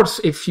of course,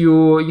 if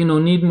you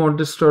need more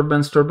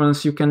disturbance,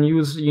 you can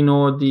use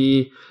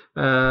the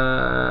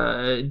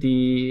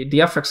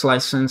FX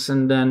license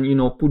and then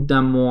put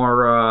them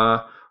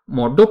more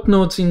DOP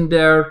nodes in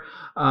there.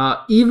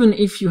 Even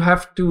if you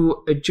have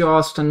to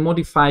adjust and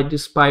modify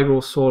this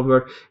Pyro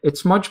solver,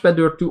 it's much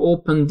better to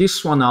open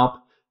this one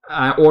up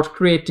or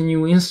create a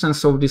new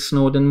instance of this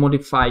node and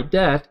modify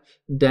that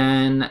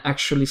than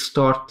actually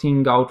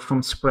starting out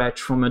from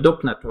scratch from a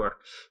DOP network.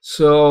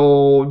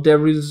 So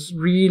there is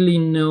really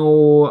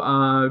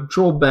no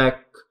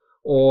drawback,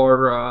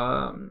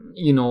 or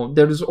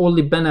there is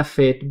only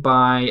benefit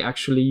by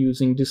actually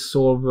using this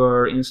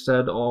solver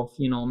instead of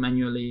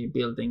manually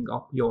building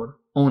up your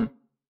own.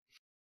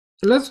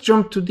 Let's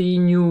jump to the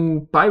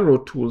new Pyro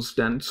tools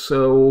then.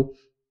 So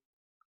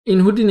in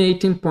Houdini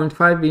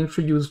 18.5 we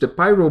introduced the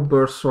Pyro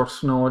burst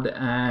source node,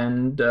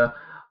 and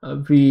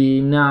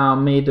we now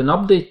made an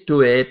update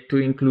to it to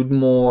include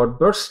more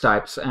burst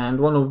types, and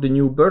one of the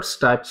new burst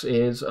types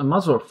is a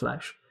muzzle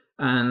flash.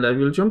 And I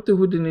will jump to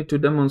Houdini to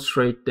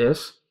demonstrate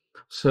this.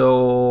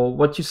 So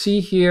what you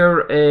see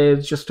here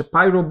is just a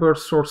Pyro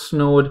burst source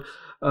node,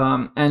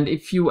 and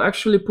if you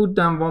actually put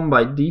down one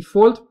by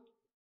default,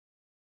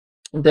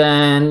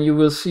 then you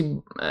will see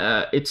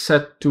it's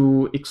set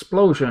to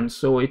explosion.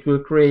 So it will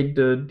create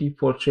the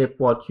default shape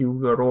what you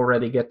were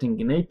already getting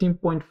in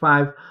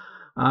 18.5.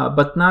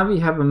 but now we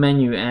have a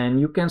menu, and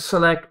you can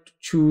select,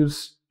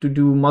 choose to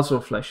do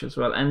muzzle flash as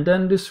well, and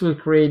then this will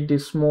create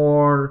this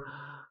more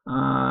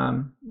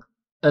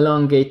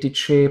elongated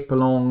shape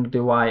along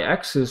the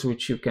y-axis,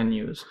 which you can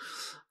use.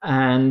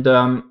 And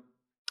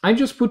I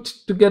just put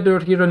together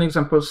here an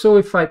example. So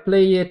if I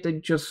play it,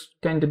 it just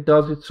kind of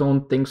does its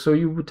own thing. So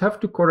you would have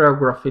to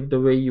choreograph it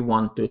the way you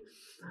want to.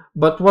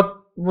 But what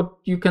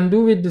you can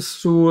do with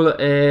this tool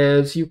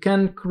is you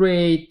can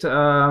create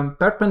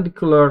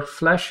perpendicular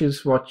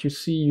flashes, what you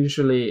see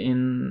usually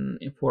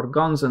for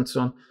guns and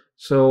so on.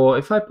 So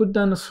if I put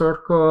down a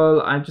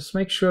circle, I just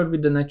make sure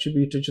with an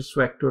attribute just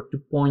vector to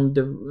point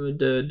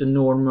the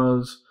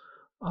normals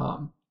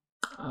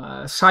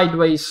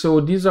sideways. So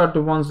these are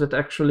the ones that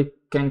actually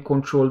can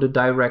control the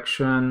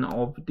direction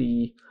of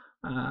the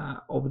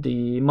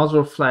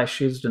muzzle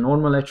flashes, the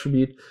normal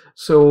attribute.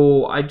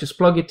 So I just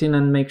plug it in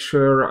and make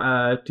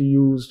sure to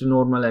use the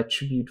normal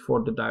attribute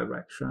for the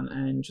direction,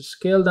 and just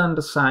scale down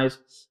the size,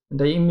 and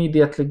I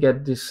immediately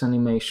get this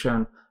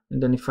animation.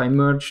 And then if I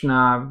merge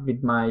now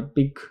with my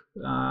big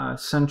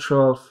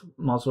central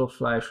muzzle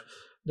flash,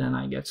 then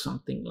I get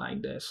something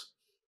like this.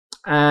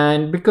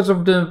 And because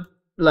of the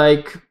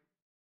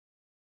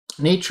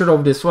nature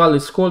of this, well,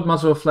 it's called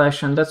muzzle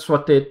flash, and that's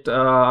what it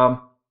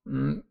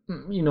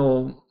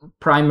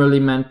primarily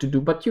meant to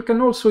do. But you can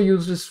also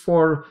use this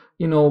for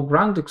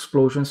ground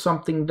explosion,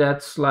 something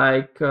that's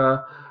like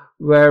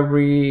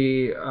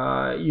very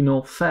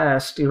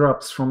fast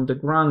erupts from the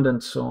ground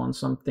and so on,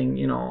 something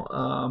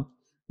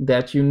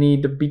that you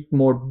need a bit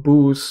more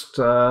boost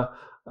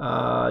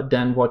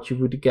than what you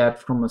would get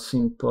from a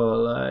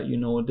simple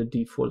the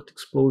default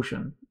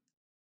explosion.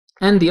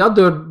 And the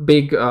other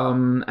big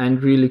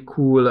and really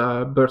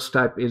cool burst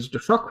type is the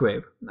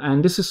shockwave.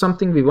 And this is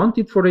something we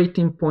wanted for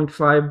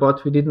 18.5,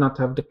 but we did not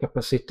have the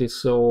capacity,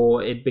 so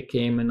it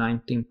became a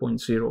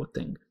 19.0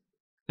 thing.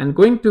 And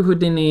going to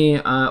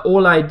Houdini,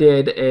 all I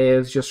did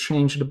is just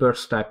change the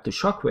burst type to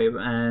shockwave,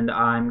 and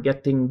I'm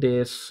getting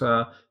this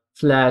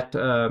flat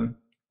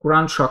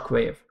ground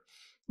shockwave.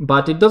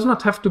 But it does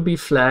not have to be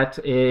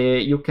flat.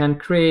 You can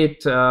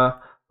create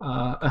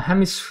a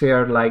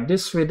hemisphere like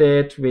this with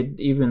it, with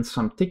even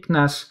some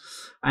thickness,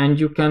 and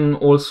you can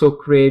also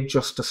create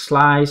just a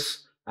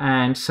slice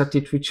and set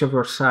it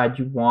whichever side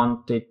you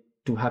want it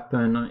to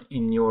happen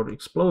in your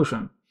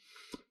explosion.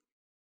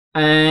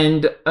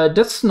 And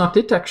that's not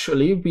it,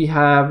 actually. We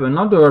have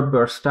another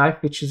burst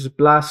type, which is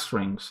blast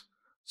rings.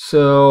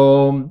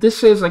 So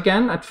this is,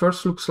 again, at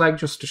first looks like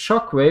just a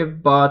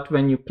shockwave, but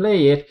when you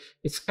play it,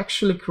 it's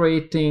actually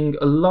creating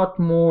a lot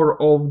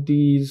more of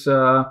these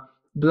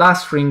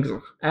blast rings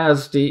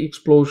as the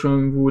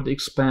explosion would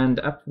expand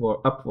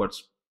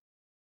upwards.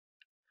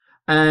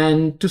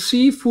 And to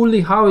see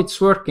fully how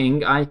it's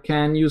working, I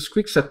can use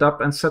quick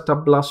setup and set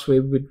up blast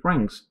wave with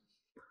rings.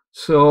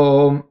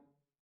 So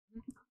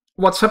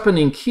what's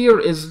happening here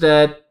is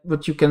that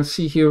what you can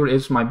see here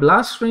is my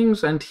blast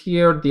rings, and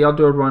here the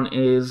other one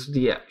is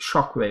the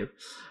shockwave,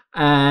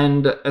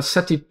 and I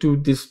set it to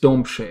this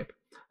dome shape.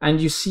 And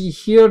you see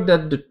here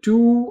that the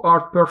two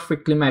are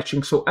perfectly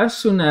matching. So as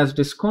soon as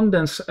this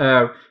condensed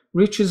air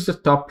reaches the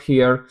top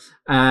here,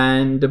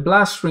 and the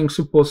blast ring is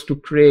supposed to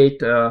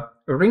create a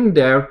ring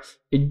there,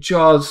 it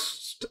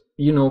just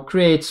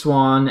creates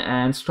one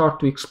and start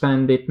to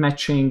expand it,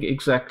 matching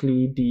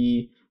exactly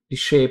the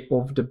shape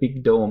of the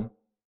big dome.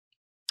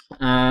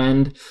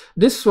 And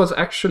this was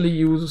actually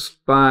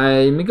used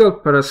by Miguel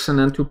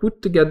Peresenan to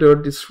put together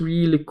this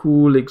really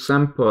cool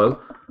example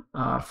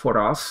for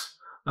us,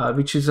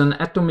 which is an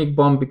atomic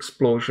bomb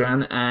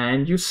explosion.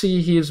 And you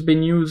see he's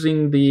been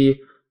using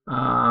the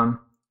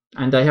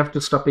and I have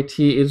to stop it.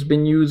 He has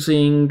been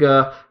using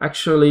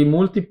actually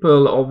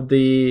multiple of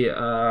the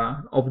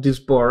of these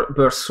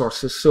burst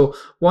sources. So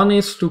one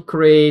is to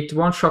create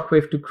one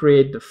shockwave to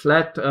create the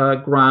flat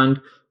ground.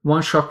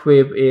 One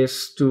shockwave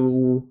is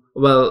to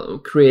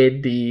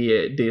create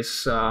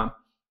this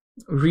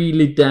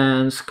really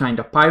dense kind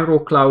of pyro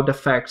cloud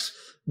effects.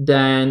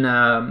 Then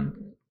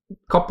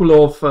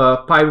couple of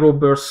pyro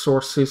burst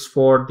sources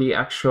for the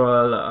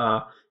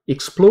actual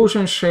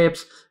explosion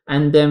shapes,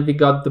 and then we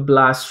got the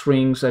blast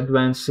rings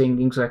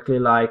advancing exactly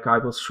like I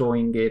was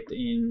showing it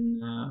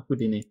in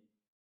Houdini.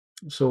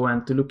 So,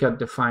 and to look at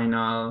the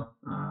final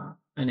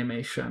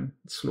animation,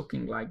 it's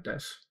looking like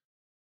this.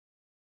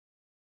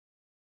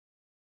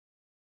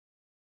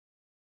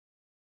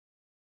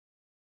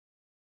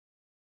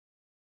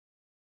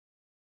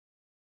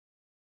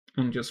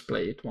 And just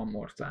play it one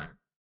more time.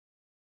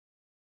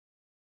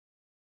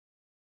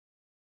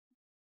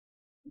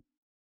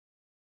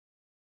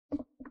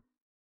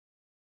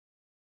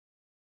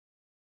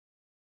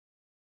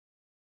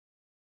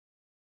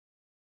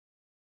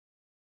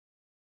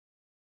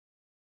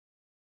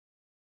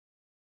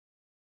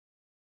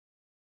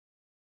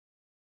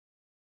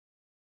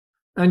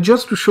 And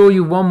just to show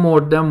you one more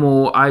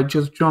demo, I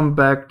just jumped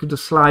back to the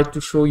slide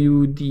to show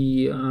you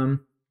the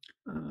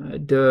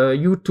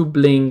YouTube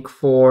link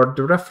for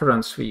the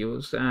reference we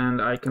use.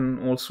 And I can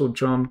also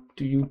jump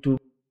to YouTube.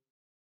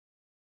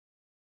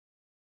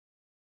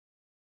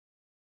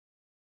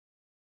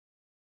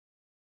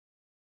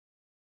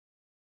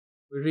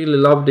 We really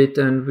loved it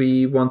and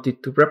we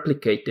wanted to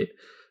replicate it.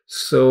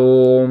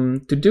 So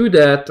to do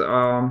that,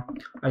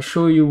 I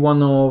show you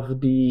one of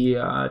the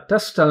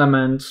test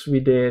elements we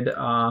did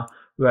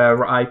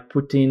where I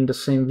put in the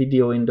same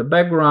video in the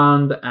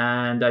background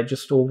and I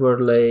just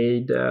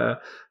overlaid a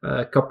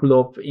couple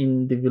of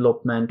in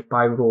development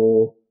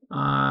Pyro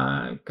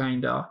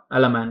kind of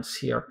elements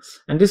here.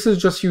 And this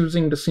is just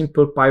using the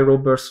simple Pyro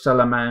burst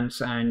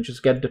elements and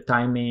just get the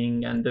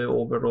timing and the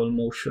overall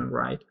motion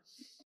right.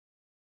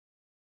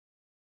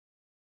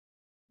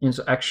 Is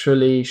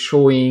actually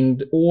showing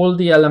all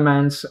the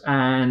elements,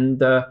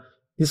 and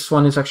this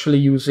one is actually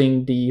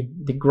using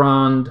the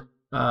ground,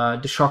 the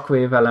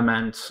shockwave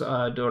elements,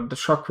 or the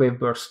shockwave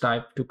burst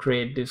type to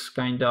create this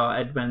kind of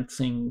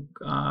advancing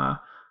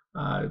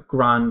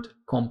ground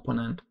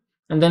component.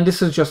 And then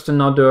this is just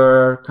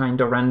another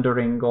kind of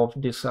rendering of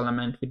this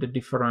element with the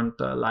different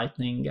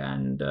lighting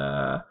and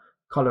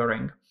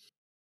coloring.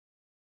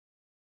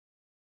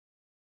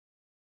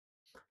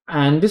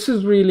 And this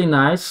is really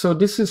nice. So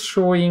this is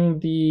showing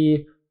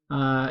the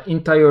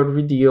entire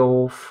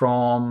video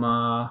from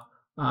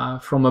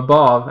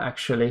above,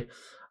 actually.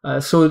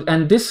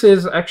 And this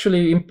is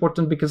actually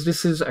important because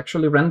this is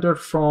actually rendered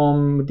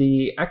from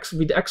the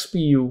with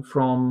XPU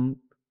from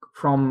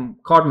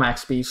Karma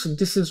XP. So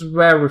this is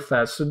very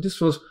fast. So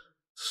this was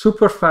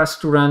super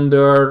fast to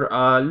render,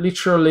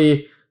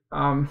 literally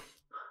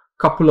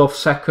couple of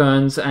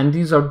seconds, and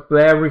these are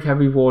very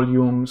heavy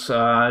volumes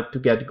to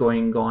get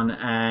going on.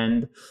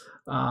 And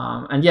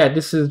yeah,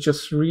 this is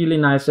just really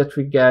nice that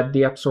we get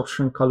the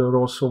absorption color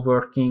also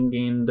working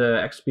in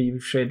the XPU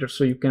shader,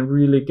 so you can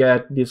really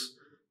get this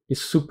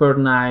super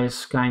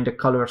nice kind of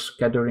color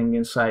scattering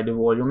inside the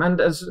volume.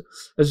 And as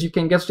you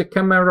can guess, the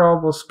camera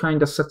was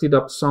kind of set it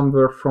up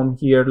somewhere from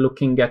here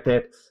looking at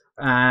it,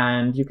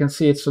 and you can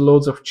see it's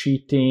loads of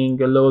cheating,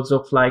 loads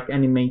of like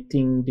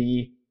animating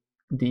the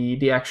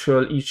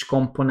actual each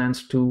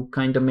components to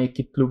kind of make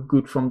it look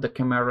good from the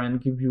camera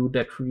and give you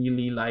that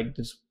really like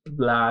this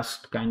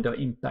blast kind of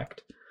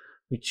impact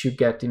which you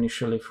get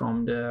initially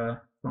from the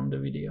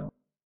video.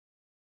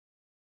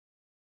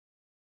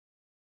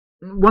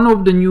 One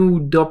of the new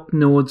DOP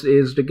nodes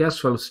is the gas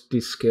velocity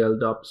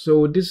scaled up.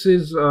 So this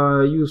is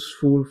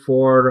useful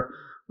for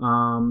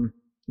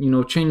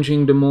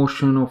changing the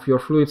motion of your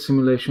fluid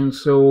simulation.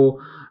 So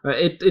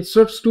it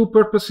serves two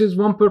purposes.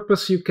 One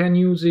purpose, you can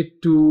use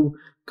it to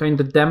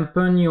kind of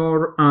dampen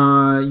your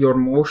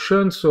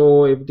motion.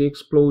 So if the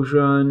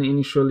explosion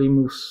initially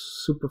moves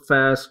super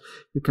fast,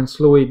 you can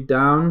slow it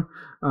down.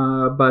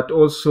 But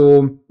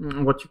also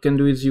what you can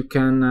do is you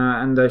can,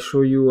 and I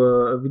show you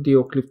a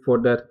video clip for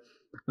that,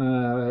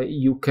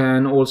 you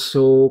can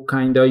also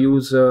kind of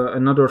use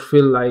another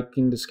fill, like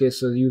in this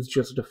case use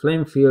just the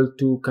flame fill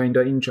to kind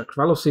of inject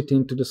velocity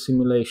into the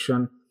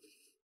simulation.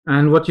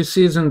 And what you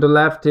see is on the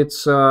left,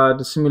 it's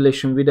the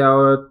simulation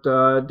without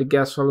the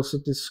gas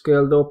velocity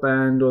scaled up,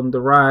 and on the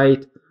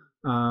right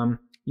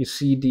you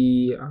see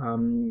the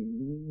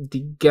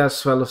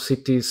gas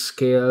velocity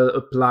scale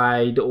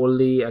applied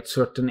only at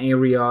certain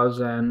areas,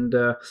 and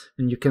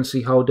you can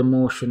see how the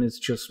motion is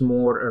just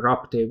more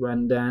eruptive.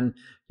 And then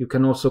you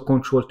can also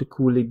control to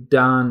cool it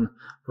down.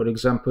 For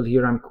example,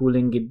 here I'm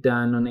cooling it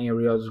down on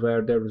areas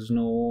where there is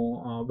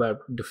no where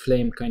the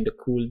flame kind of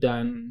cooled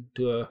down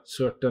to a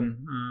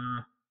certain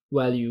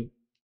value.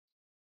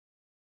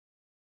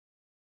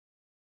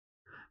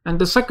 And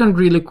the second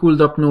really cool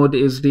DOP node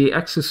is the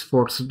axis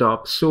force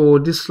DOP. So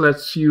this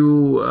lets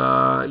you,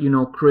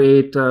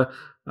 create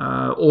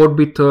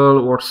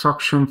orbital or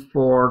suction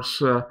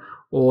force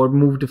or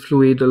move the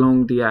fluid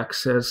along the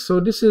axis. So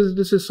this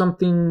is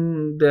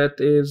something that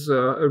is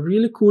a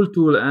really cool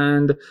tool,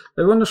 and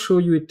I want to show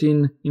you it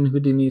in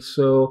Houdini.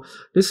 So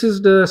this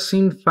is the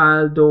scene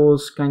file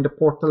those kind of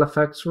portal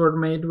effects were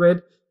made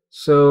with.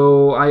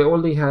 So I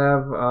only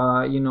have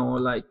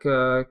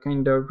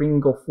kind of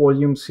ring of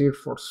volumes here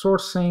for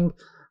sourcing,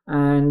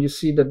 and you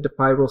see that the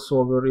Pyro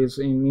solver is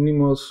in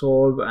minimal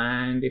solve,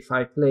 and if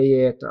I play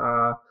it,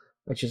 I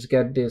just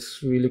get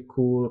this really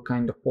cool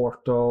kind of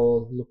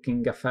portal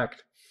looking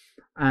effect.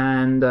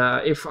 And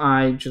if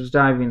I just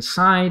dive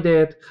inside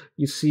it,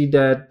 you see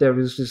that there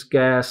is this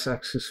gas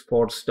axis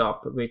force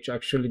DOP, which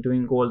actually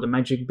doing all the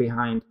magic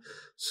behind.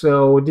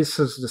 So this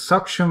is the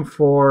suction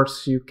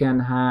force. You can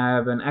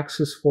have an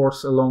axis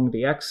force along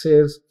the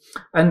axis,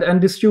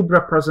 and this tube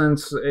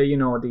represents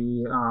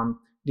the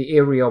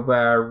area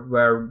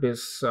where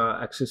this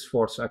axis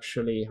force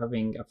actually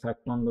having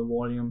effect on the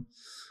volume.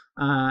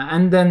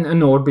 And then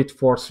an orbit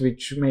force,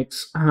 which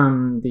makes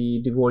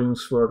the volume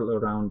swirl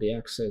around the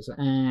axis.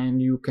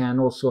 And you can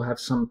also have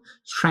some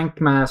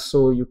strength mass,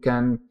 so you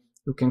can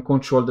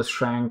control the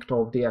strength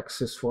of the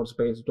axis force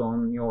based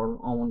on your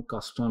own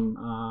custom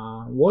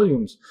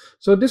volumes.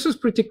 So this is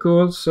pretty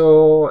cool.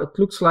 So it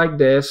looks like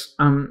this,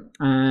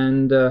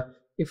 and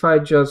if I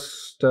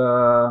just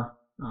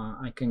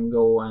I can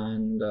go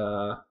and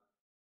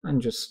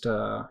just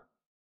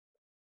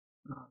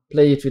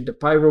play it with the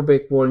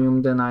Pyrobake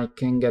volume, then I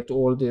can get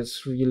all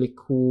this really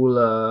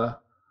cool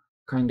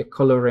kind of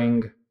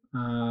coloring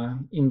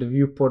in the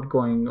viewport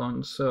going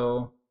on.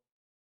 So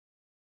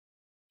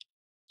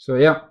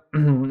yeah,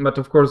 but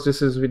of course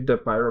this is with the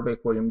Pyro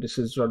bake volume. This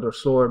is rather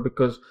slower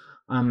because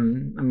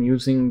I'm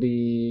using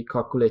the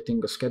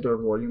calculating the scatter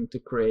volume to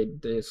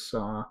create this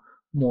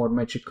more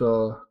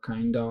magical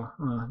kind of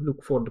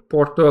look for the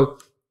portal.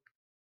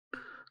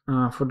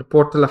 For the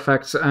portal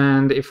effects,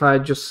 and if I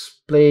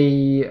just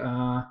play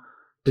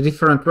the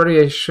different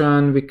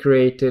variation we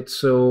created,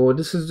 so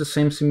this is the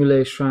same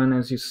simulation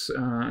as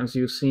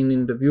you've seen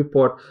in the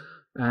viewport,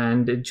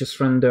 and it just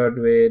rendered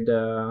with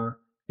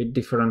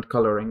different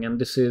coloring, and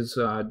this is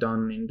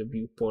done in the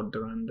viewport,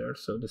 the render.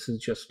 So this is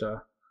just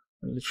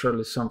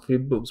literally some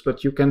flipbooks,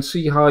 but you can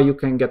see how you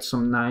can get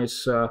some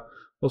nice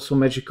also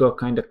magical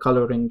kind of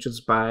coloring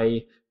just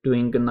by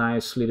doing a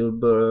nice little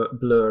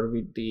blur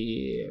with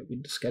the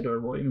scatter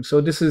volume. So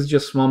this is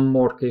just one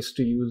more case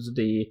to use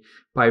the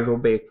Pyro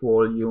bake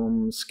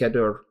volume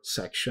scatter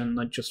section,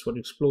 not just for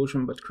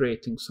explosion, but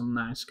creating some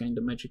nice kind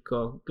of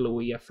magical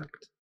glowy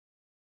effect.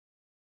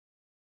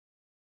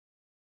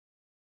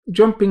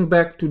 Jumping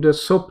back to the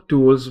sub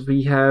tools,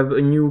 we have a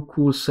new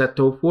cool set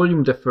of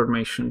volume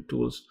deformation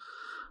tools.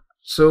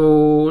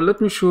 So let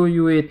me show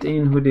you it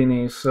in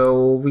Houdini.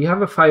 So we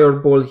have a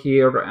fireball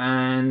here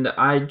and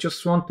I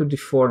just want to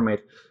deform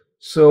it.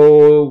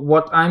 So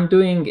what I'm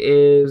doing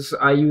is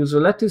I use a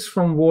lattice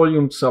from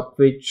volume sub,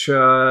 which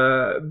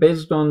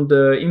based on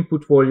the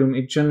input volume,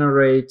 it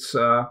generates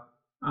a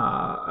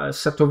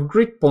set of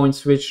grid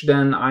points, which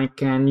then I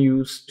can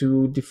use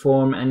to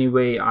deform any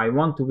way I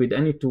want to with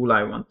any tool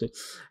I want to.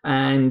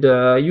 And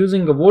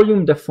using a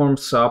volume deform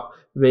sub,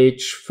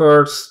 which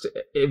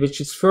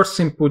is first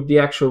input the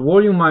actual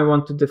volume I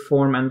want to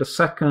deform, and the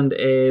second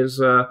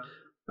is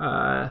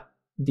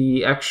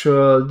the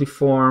actual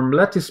deform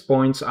lattice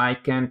points, I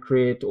can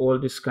create all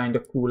this kind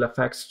of cool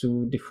effects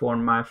to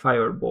deform my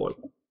fireball.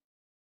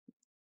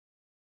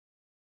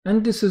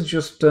 And this is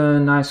just a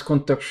nice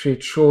contact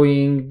sheet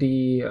showing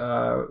the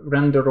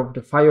render of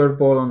the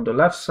fireball on the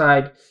left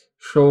side,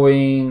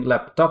 showing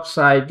left top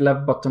side,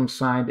 left bottom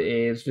side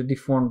is the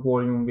deformed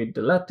volume with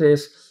the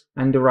lattice,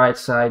 and the right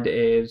side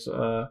is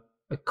a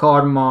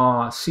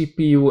Karma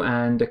CPU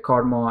and a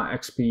Karma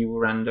XPU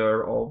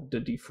render of the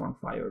deformed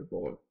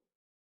fireball.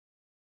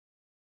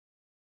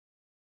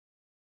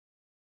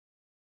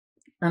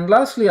 And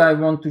lastly, I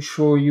want to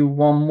show you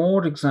one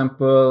more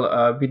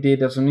example we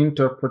did as an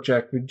inter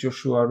project with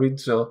Joshua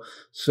Rizzo.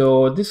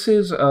 So this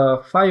is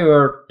a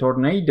fire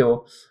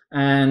tornado,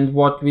 and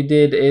what we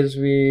did is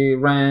we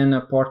ran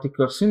a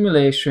particle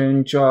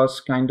simulation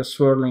just kind of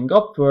swirling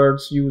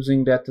upwards,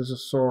 using that as a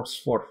source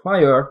for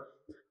fire.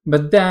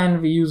 But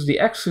then we use the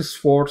axis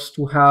force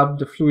to help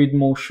the fluid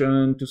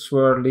motion to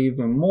swirl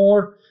even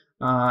more,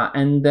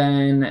 and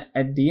then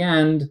at the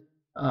end,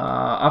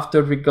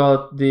 after we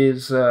got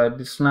this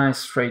nice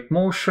straight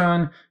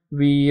motion,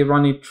 we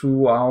run it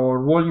through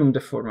our volume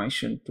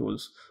deformation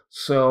tools.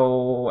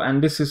 So,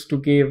 and this is to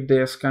give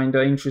this kind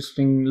of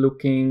interesting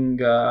looking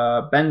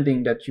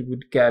bending that you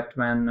would get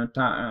when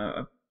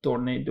a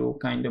tornado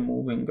kind of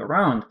moving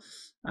around.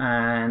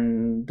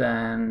 And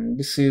then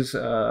this is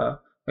a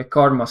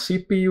Karma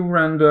CPU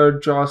render,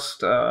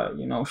 just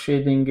you know,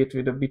 shading it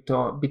with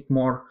a bit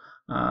more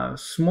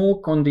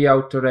smoke on the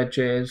outer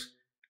edges.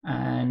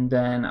 And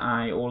then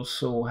I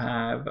also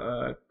have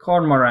a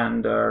Karma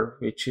render,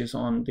 which is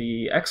on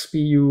the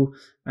XPU.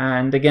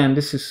 And again,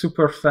 this is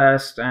super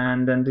fast.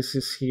 And then this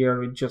is here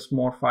with just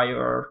more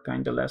fire,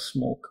 kind of less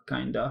smoke,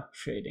 kind of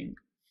shading.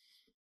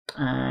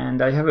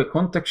 And I have a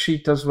contact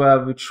sheet as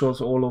well, which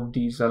shows all of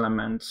these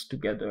elements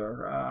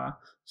together.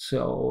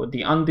 So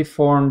the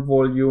undeformed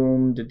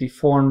volume, the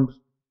deformed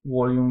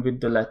volume with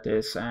the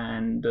lattice,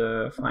 and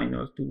the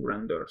final two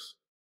renders.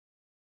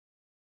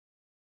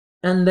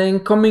 And then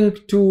coming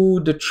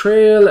to the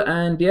trail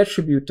and the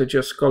attribute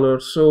adjust color.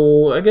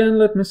 So again,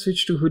 let me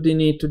switch to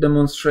Houdini to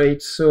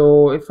demonstrate.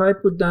 So if I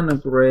put down a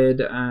grid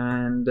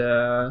and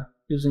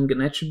using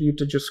an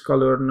attribute adjust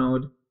color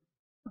node,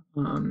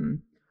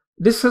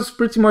 this has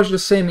pretty much the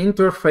same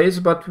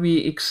interface, but we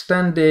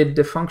extended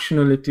the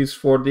functionalities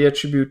for the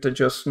attribute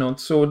adjust node.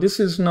 So this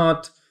is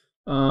not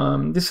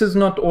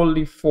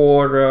only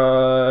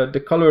for the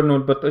color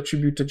node, but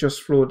attribute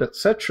adjust float,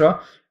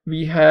 etc.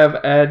 We have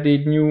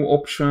added new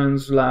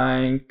options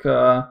like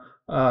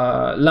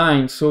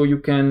lines, so you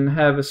can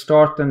have a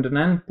start and an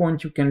end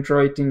point. You can draw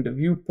it in the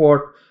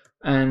viewport,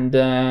 and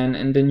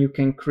then you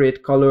can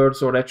create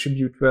colors or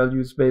attribute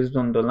values based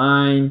on the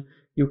line.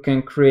 You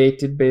can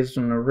create it based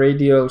on a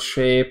radial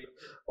shape,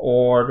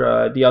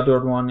 or the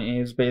other one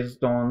is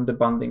based on the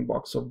bounding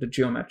box of the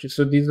geometry.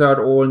 So these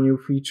are all new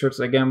features,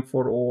 again,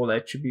 for all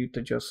attribute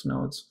adjust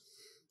nodes.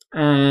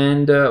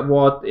 And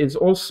what is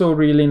also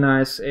really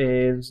nice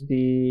is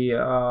the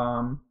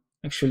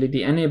actually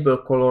the enable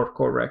color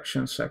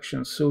correction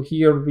section. So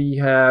here we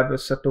have a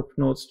set of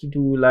nodes to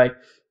do like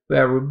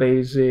very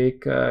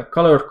basic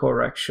color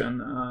correction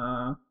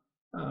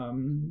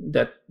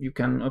that you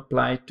can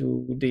apply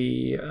to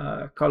the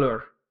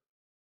color.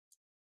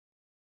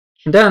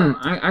 Then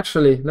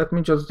actually, let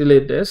me just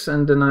delete this,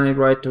 and then I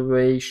right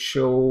away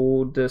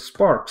show the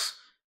sparks.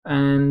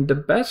 And the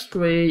best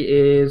way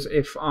is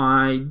if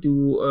I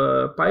do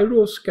a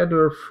Pyro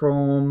scatter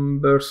from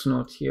burst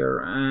node here.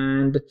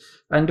 And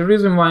the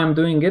reason why I'm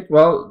doing it,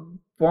 well,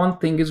 one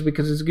thing is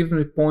because it's giving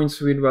me points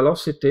with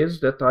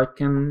velocities that I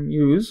can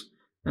use.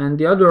 And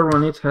the other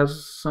one, it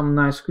has some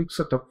nice quick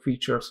setup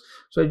features.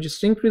 So I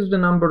just increase the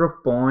number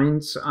of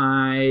points.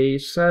 I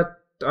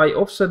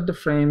offset the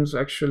frames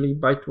actually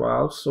by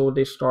 12, so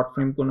the start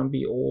frame gonna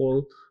be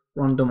all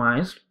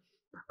randomized.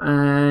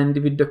 And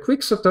with the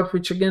quick setup,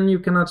 which again you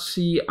cannot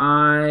see,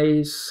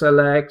 I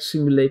select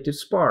simulated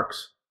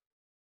sparks.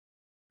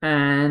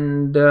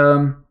 And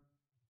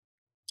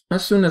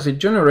as soon as it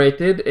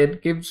generated,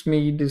 it gives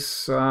me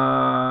this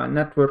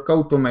network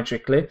auto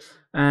magically.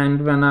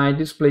 And when I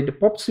display the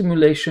pop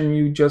simulation,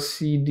 you just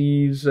see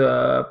these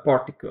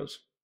particles.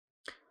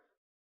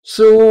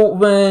 So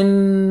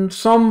when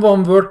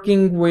someone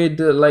working with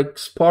like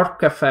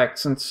spark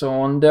effects and so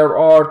on, there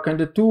are kind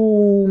of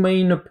two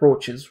main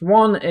approaches.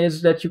 One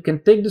is that you can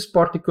take this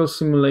particle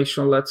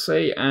simulation, let's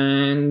say,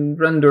 and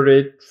render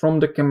it from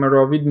the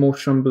camera with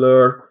motion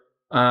blur,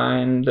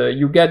 and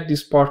you get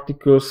these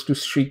particles to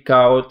streak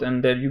out,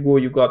 and there you go,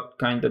 you got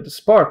kind of the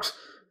sparks.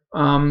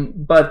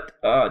 But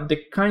the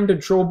kind of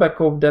drawback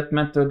of that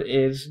method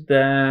is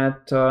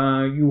that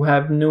you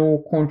have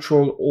no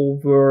control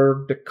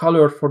over the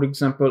color, for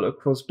example,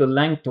 across the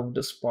length of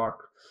the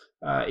spark.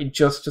 It's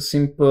just a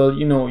simple,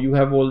 you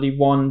have only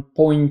one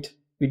point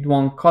with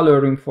one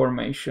color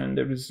information.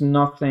 There is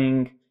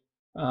nothing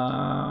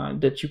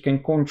that you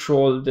can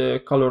control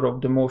the color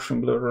of the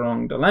motion blur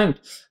along the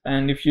length.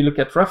 And if you look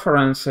at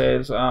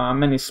references,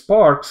 many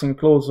sparks in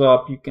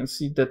close-up, you can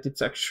see that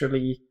it's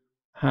actually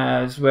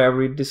has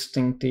very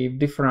distinctive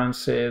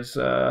differences,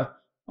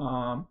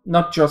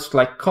 not just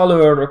like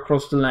color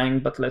across the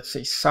length, but let's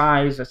say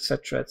size,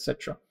 etc.,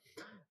 etc.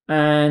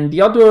 And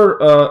the other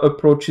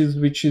approaches,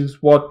 which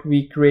is what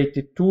we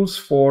created tools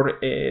for,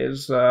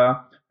 is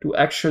to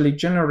actually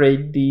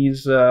generate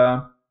these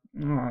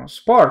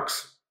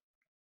sparks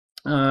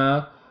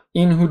in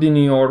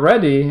Houdini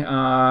already,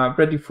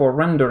 ready for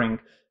rendering.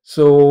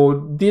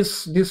 So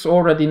this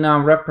already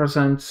now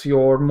represents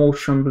your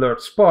motion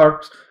blurred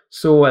sparks.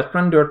 So at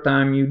render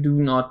time, you do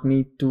not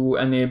need to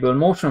enable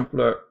motion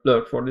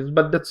blur for this.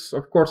 But that's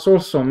of course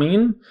also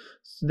mean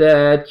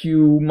that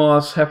you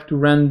must have to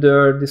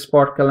render the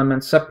spark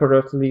element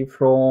separately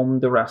from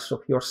the rest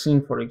of your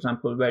scene, for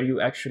example, where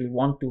you actually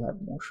want to have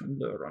motion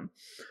blur on.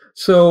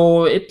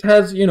 So it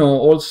has,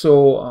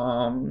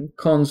 also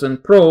cons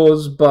and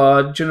pros,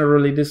 but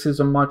generally this is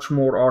a much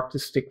more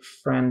artistic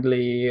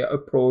friendly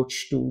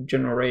approach to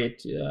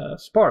generate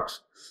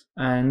sparks.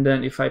 And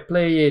then if I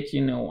play it,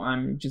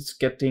 I'm just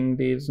getting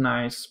these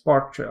nice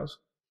spark trails.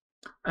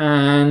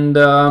 And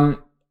you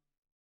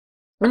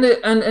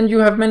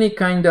have many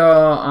kind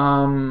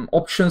of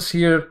options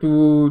here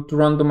to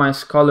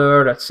randomize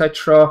color,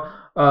 etc.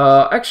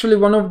 Actually,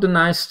 one of the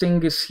nice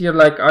things is here,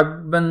 like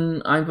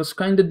when I was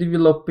kind of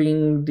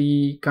developing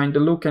the kind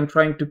of look and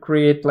trying to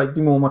create like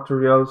demo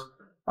materials,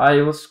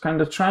 I was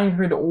kind of trying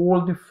with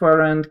all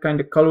different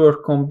kind of color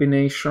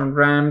combination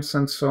ramps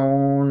and so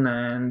on,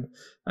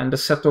 and a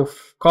set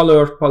of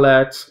color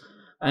palettes,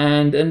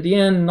 and in the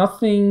end,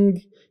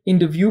 nothing. In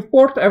the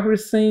viewport,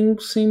 everything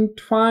seemed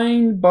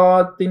fine,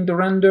 but in the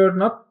render,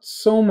 not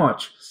so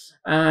much.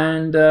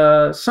 And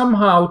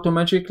somehow,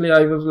 automagically,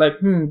 I was like,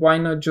 why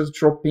not just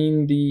drop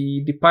in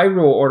the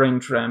Pyro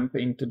orange ramp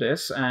into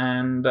this?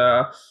 And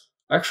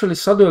actually,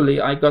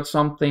 suddenly, I got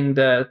something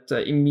that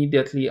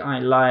immediately I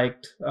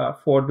liked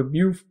for the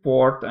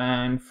viewport,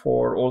 and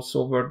for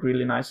also worked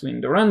really nicely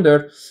in the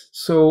render.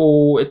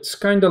 So it's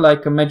kind of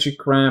like a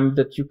magic ramp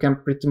that you can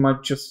pretty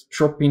much just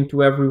drop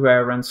into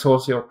everywhere and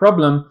solve your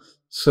problem.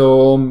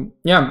 So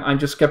yeah, I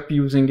just kept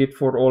using it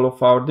for all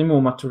of our demo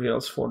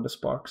materials for the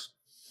sparks.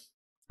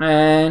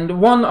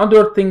 And one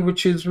other thing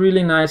which is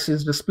really nice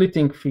is the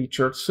splitting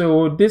feature.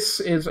 So this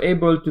is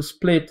able to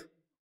split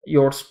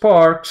your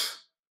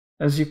sparks,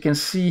 as you can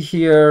see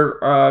here,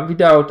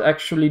 without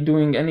actually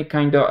doing any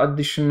kind of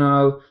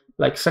additional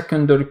like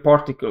secondary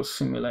particle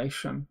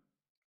simulation.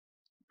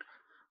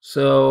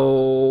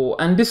 So,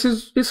 and this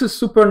is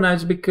super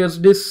nice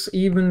because this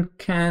even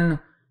can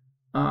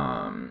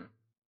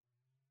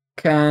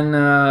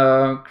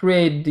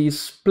create these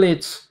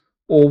splits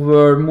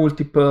over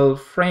multiple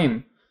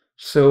frames.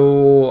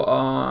 So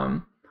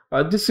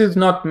this is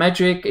not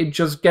magic, it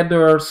just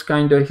gathers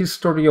kind of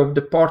history of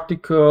the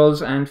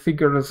particles and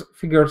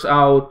figures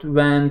out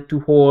when to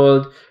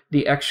hold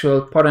the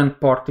actual parent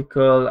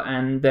particle,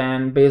 and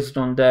then based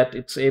on that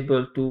it's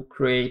able to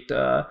create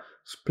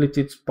split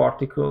its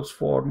particles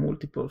for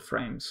multiple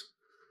frames.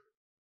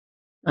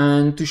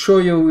 And to show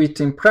you it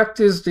in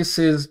practice, this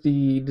is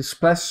the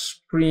splash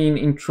screen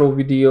intro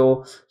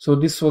video. So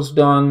this was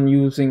done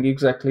using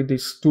exactly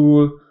this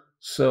tool.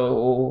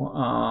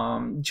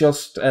 So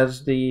just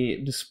as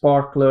the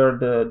sparkler,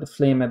 the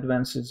flame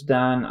advance is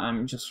done,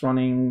 I'm just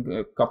running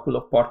a couple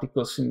of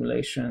particle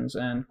simulations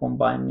and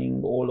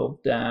combining all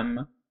of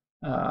them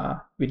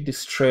with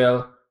this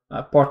trail,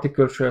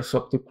 particle trails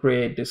up to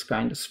create this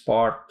kind of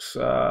sparks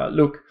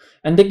look.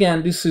 And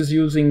again, this is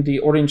using the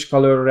orange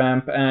color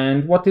ramp.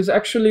 And what is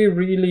actually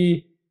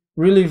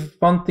really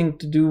fun thing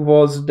to do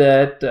was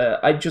that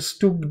I just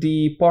took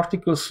the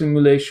particle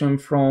simulation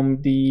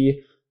from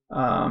the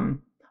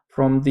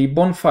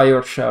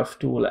bonfire shelf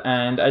tool,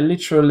 and I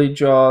literally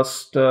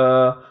just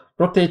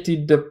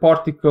rotated the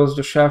particles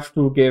the shelf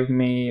tool gave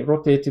me,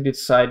 rotated it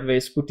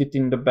sideways, put it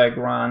in the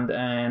background,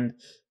 and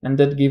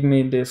that gave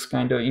me this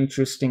kind of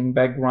interesting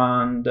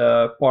background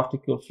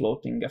particle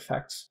floating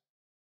effects.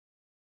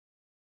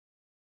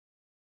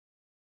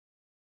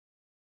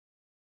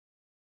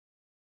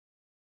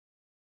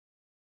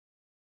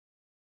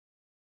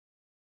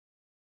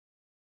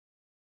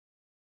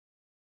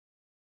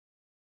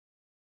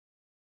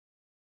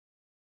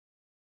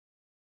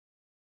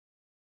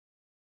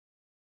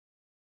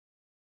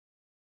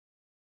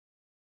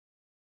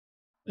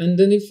 And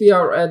then if we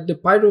are at the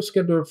Pyro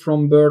scheduler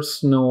from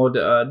burst node,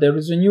 there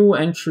is a new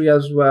entry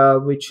as well,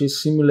 which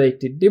is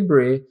simulated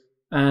debris.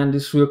 And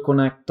this will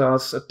connect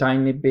us a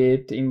tiny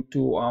bit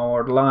into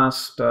our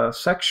last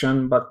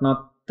section, but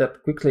not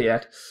that quickly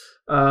yet.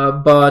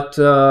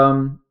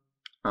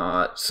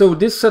 So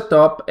this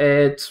setup,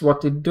 it's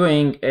what it's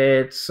doing.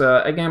 It's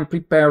again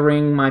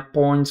preparing my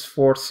points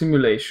for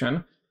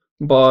simulation.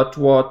 But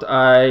what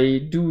I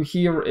do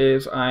here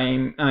is I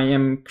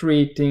am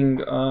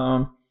creating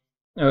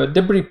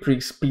debris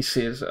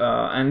pieces,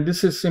 and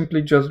this is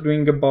simply just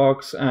doing a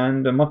box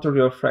and a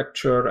material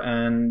fracture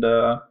and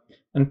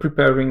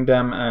preparing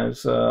them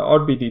as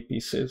RBD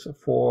pieces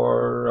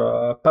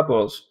for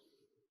pebbles.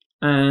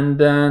 And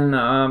then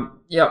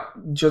yeah,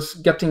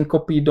 just getting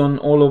copied on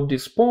all of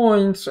these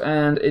points,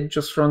 and it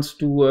just runs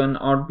to an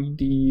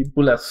RBD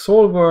bullet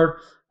solver.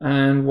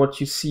 And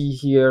what you see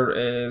here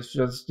is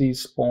just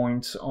these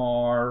points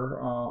are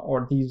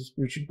or these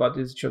rigid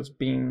bodies just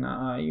being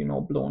you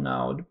know, blown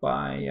out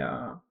by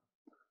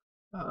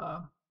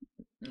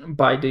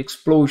the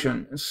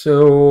explosion.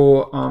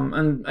 So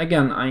and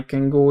again, I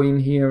can go in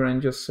here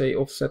and just say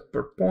offset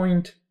per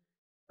point,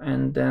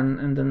 and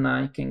then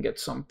I can get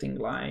something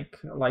like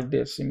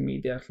this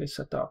immediately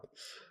set up.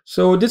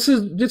 So this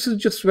is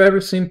just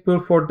very simple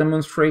for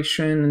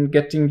demonstration and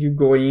getting you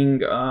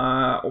going.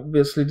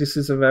 Obviously, this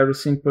is a very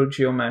simple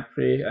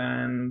geometry,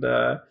 and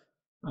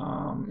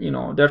you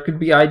know, there could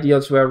be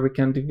ideas where we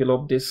can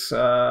develop this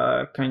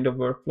kind of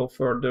workflow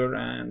further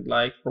and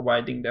like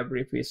providing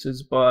debris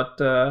pieces.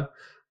 But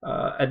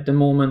at the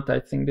moment, I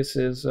think this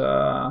is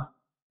a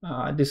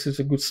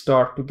good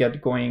start to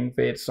get going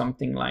with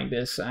something like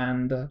this.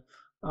 And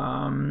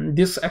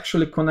this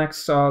actually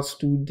connects us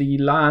to the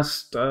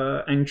last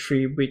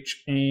entry,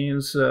 which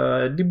is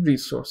debris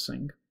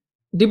sourcing.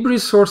 Debris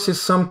source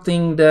is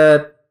something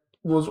that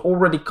was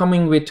already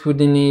coming with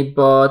Houdini,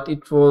 but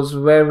it was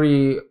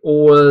very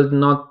old,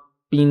 not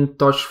been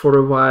touched for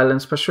a while, and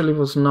especially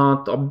was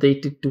not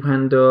updated to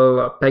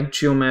handle peg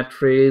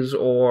geometries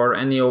or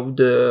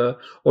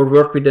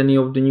work with any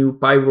of the new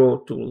Pyro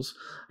tools.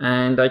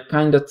 And I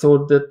kind of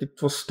thought that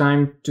it was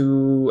time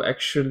to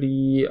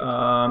actually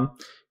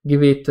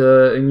give it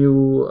a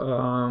new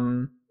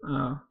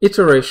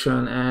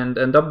iteration and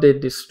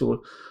update this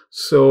tool.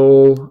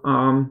 So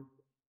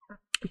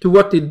to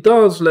what it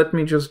does, let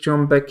me just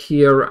jump back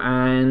here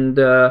and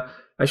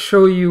I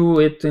show you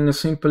it in a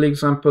simple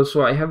example.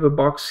 So I have a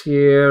box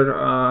here.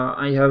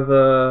 I have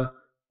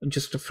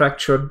just a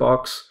fractured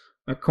box.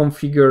 I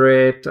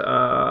configure it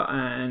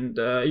and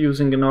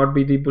using an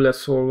RBD bullet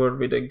solver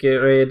with a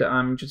grid,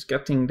 I'm just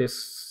getting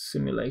this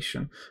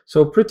simulation.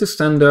 So pretty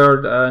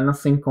standard,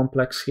 nothing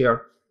complex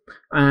here.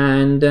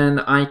 And then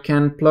I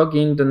can plug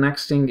in, the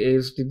next thing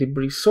is the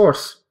debris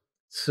source.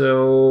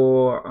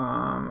 So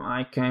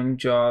I can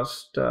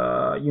just,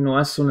 you know,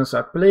 as soon as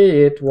I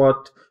play it,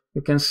 what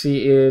you can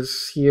see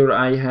is here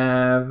I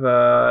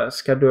have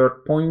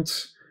scattered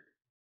points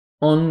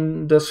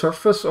on the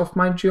surface of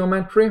my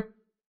geometry,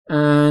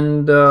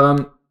 and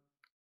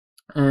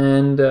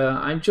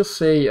I just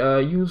say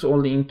use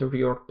all the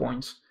interior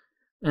points.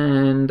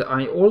 And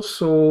I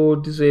also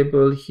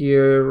disable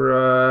here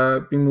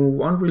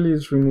remove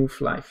unreleased, remove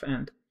life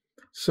end.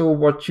 So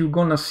what you're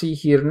gonna see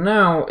here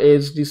now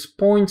is these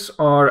points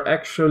are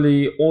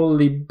actually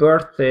only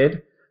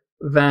birthed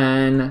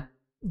when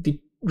the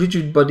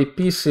rigid body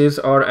pieces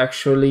are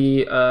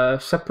actually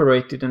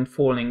separated and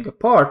falling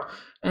apart.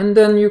 And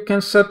then you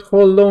can set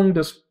how long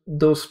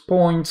those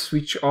points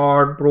which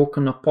are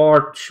broken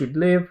apart should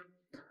live,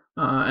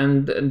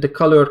 and the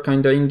color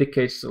kind of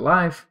indicates the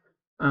life.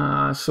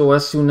 So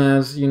as soon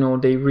as, you know,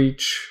 they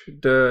reach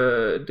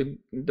the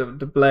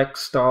black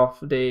stuff,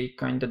 they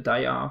kind of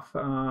die off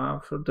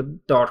for the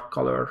dark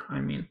color, I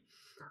mean.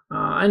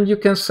 And you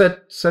can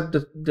set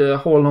the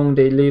how long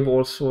they live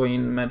also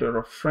in matter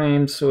of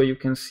frames, so you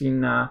can see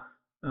now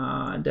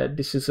that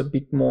this is a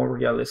bit more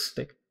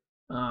realistic.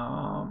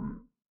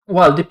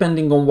 Well,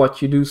 depending on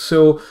what you do.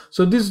 So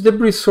this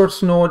debris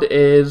source node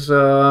is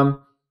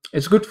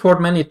it's good for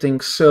many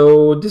things.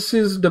 So this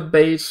is the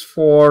base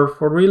for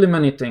really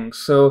many things.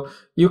 So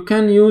you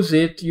can use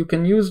it. You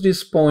can use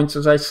these points,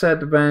 as I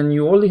said, when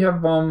you only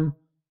have one,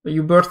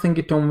 you birthing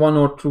it on 1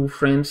 or 2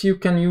 frames. You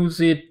can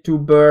use it to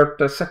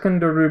birth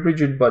secondary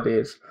rigid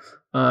bodies.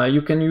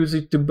 You can use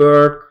it to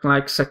birth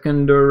like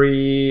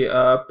secondary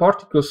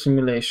particle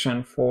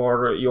simulation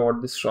for your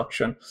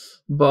destruction.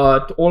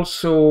 But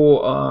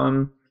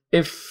also,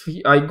 if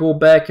I go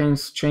back and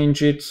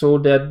change it so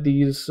that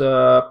these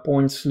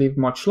points live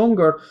much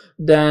longer,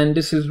 then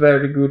this is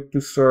very good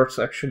to source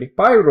actually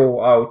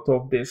Pyro out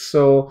of this.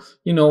 So,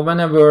 you know,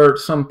 whenever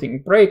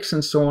something breaks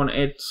and so on,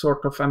 it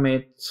sort of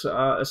emits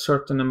a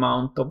certain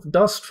amount of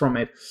dust from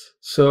it.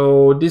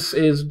 So this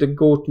is the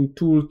go-to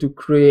tool to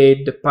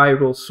create the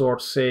Pyro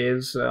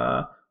sources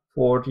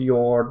for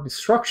your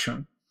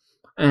destruction.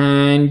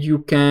 And you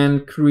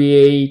can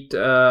create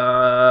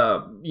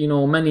you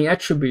know, many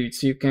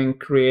attributes. You can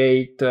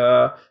create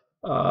the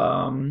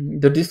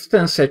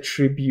distance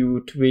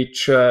attribute,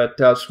 which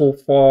tells how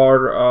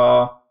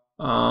far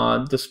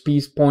the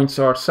space points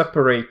are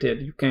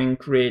separated. You can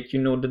create,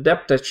 you know, the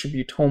depth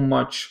attribute, how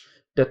much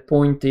that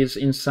point is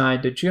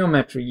inside the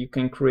geometry. You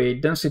can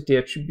create density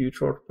attribute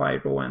for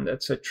Pyro, and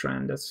etc.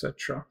 and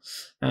etc.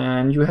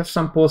 And you have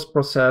some post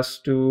process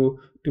to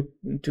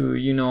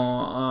you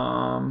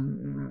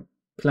know,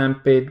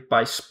 clamp it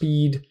by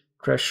speed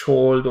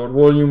threshold or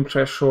volume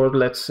threshold.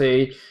 Let's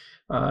say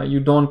you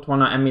don't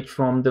want to emit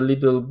from the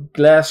little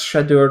glass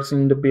shaders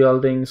in the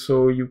building,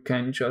 so you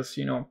can just,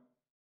 you know,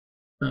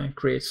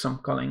 create some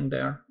culling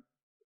there.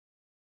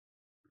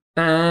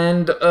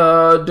 And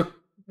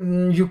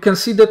you can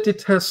see that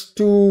it has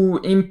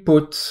 2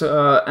 inputs,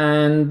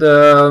 and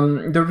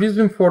the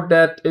reason for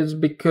that is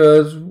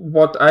because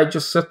what I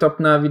just set up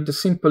now with the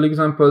simple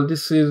example,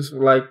 this is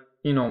like,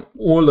 you know,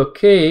 all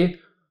okay.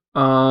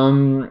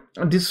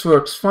 This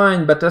works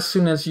fine, but as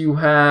soon as you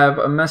have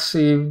a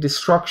massive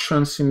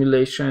destruction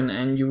simulation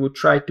and you would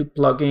try to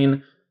plug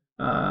in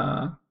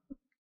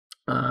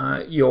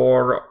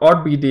your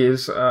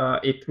RBDs,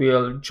 it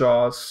will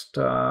just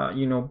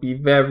you know, be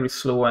very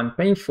slow and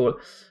painful.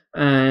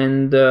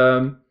 And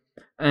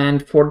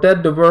for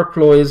that, the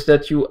workflow is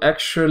that you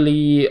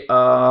actually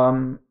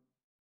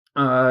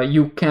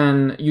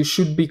you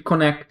should be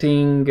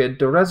connecting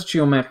the rest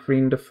geometry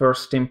in the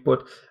first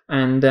input,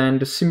 and then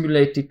the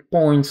simulated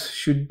points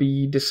should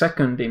be the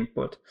second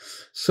input.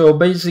 So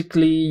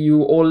basically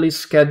you only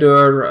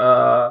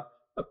scatter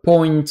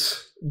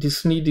points.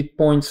 This needed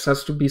points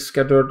has to be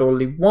scattered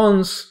only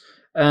once,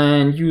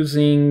 and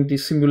using the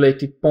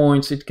simulated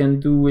points, it can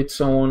do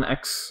its own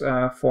X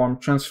form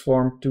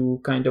transform to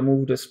kind of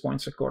move these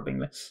points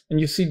accordingly. And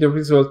you see the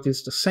result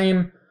is the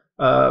same,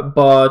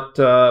 but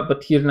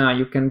here now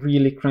you can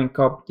really crank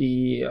up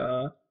the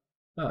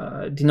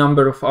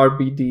number of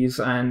RBDs,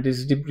 and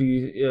this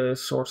debris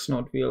source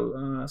node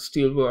will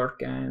still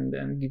work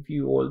and give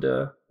you all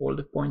the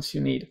points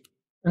you need.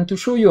 And to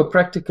show you a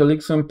practical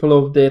example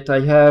of that,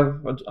 I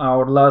have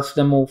our last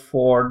demo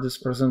for this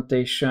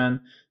presentation,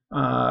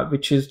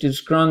 which is this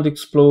ground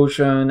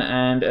explosion.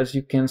 And as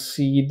you can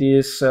see,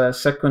 this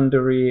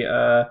secondary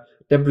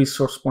debris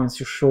source points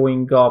are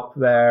showing up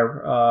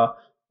where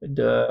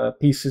the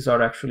pieces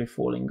are actually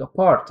falling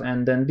apart.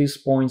 And then these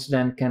points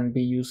then can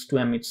be used to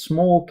emit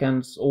smoke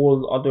and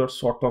all other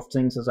sort of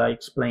things, as I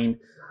explained.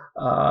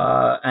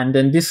 And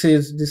then this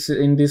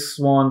in this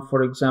one,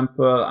 for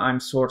example, I'm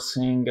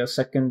sourcing a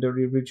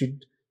secondary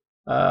rigid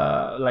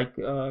like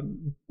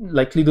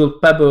little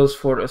pebbles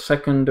for a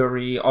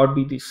secondary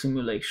RBD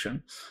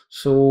simulation.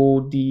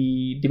 So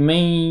the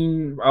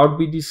main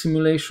RBD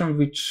simulation,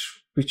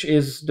 which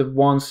is the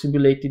one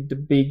simulated the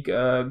big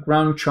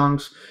ground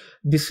chunks,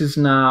 this is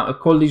now a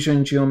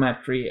collision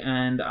geometry,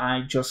 and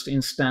I just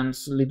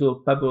instance little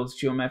pebbles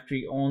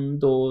geometry on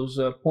those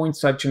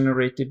points I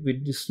generated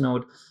with this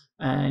node,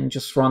 and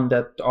just run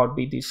that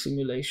RBD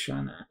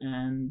simulation,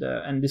 and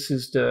this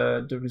is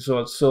the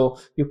result. So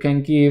you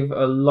can give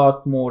a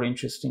lot more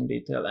interesting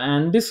detail,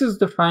 and this is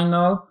the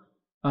final.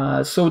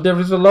 So there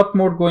is a lot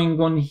more going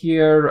on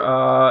here.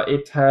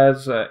 It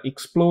has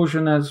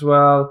explosion as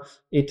well.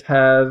 It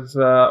has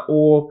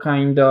all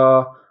kind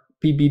of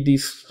PBD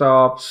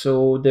stuff.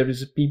 So there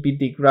is a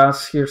PBD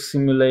grass here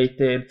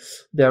simulated.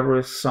 There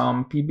is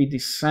some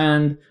PBD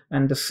sand,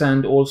 and the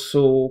sand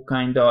also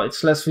kind of,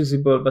 it's less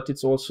visible, but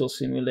it's also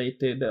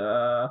simulated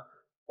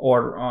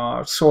or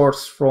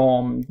sourced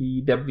from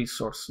the debris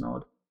source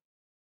node.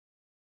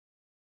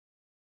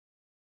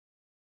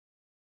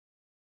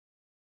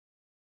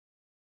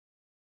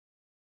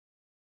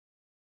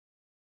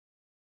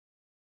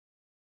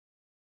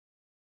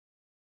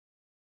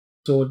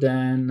 So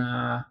then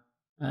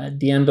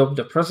at the end of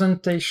the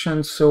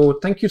presentation. So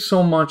thank you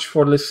so much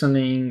for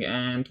listening,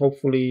 and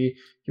hopefully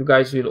you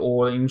guys will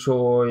all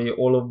enjoy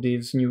all of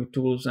these new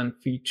tools and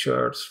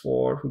features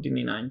for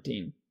Houdini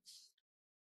 19.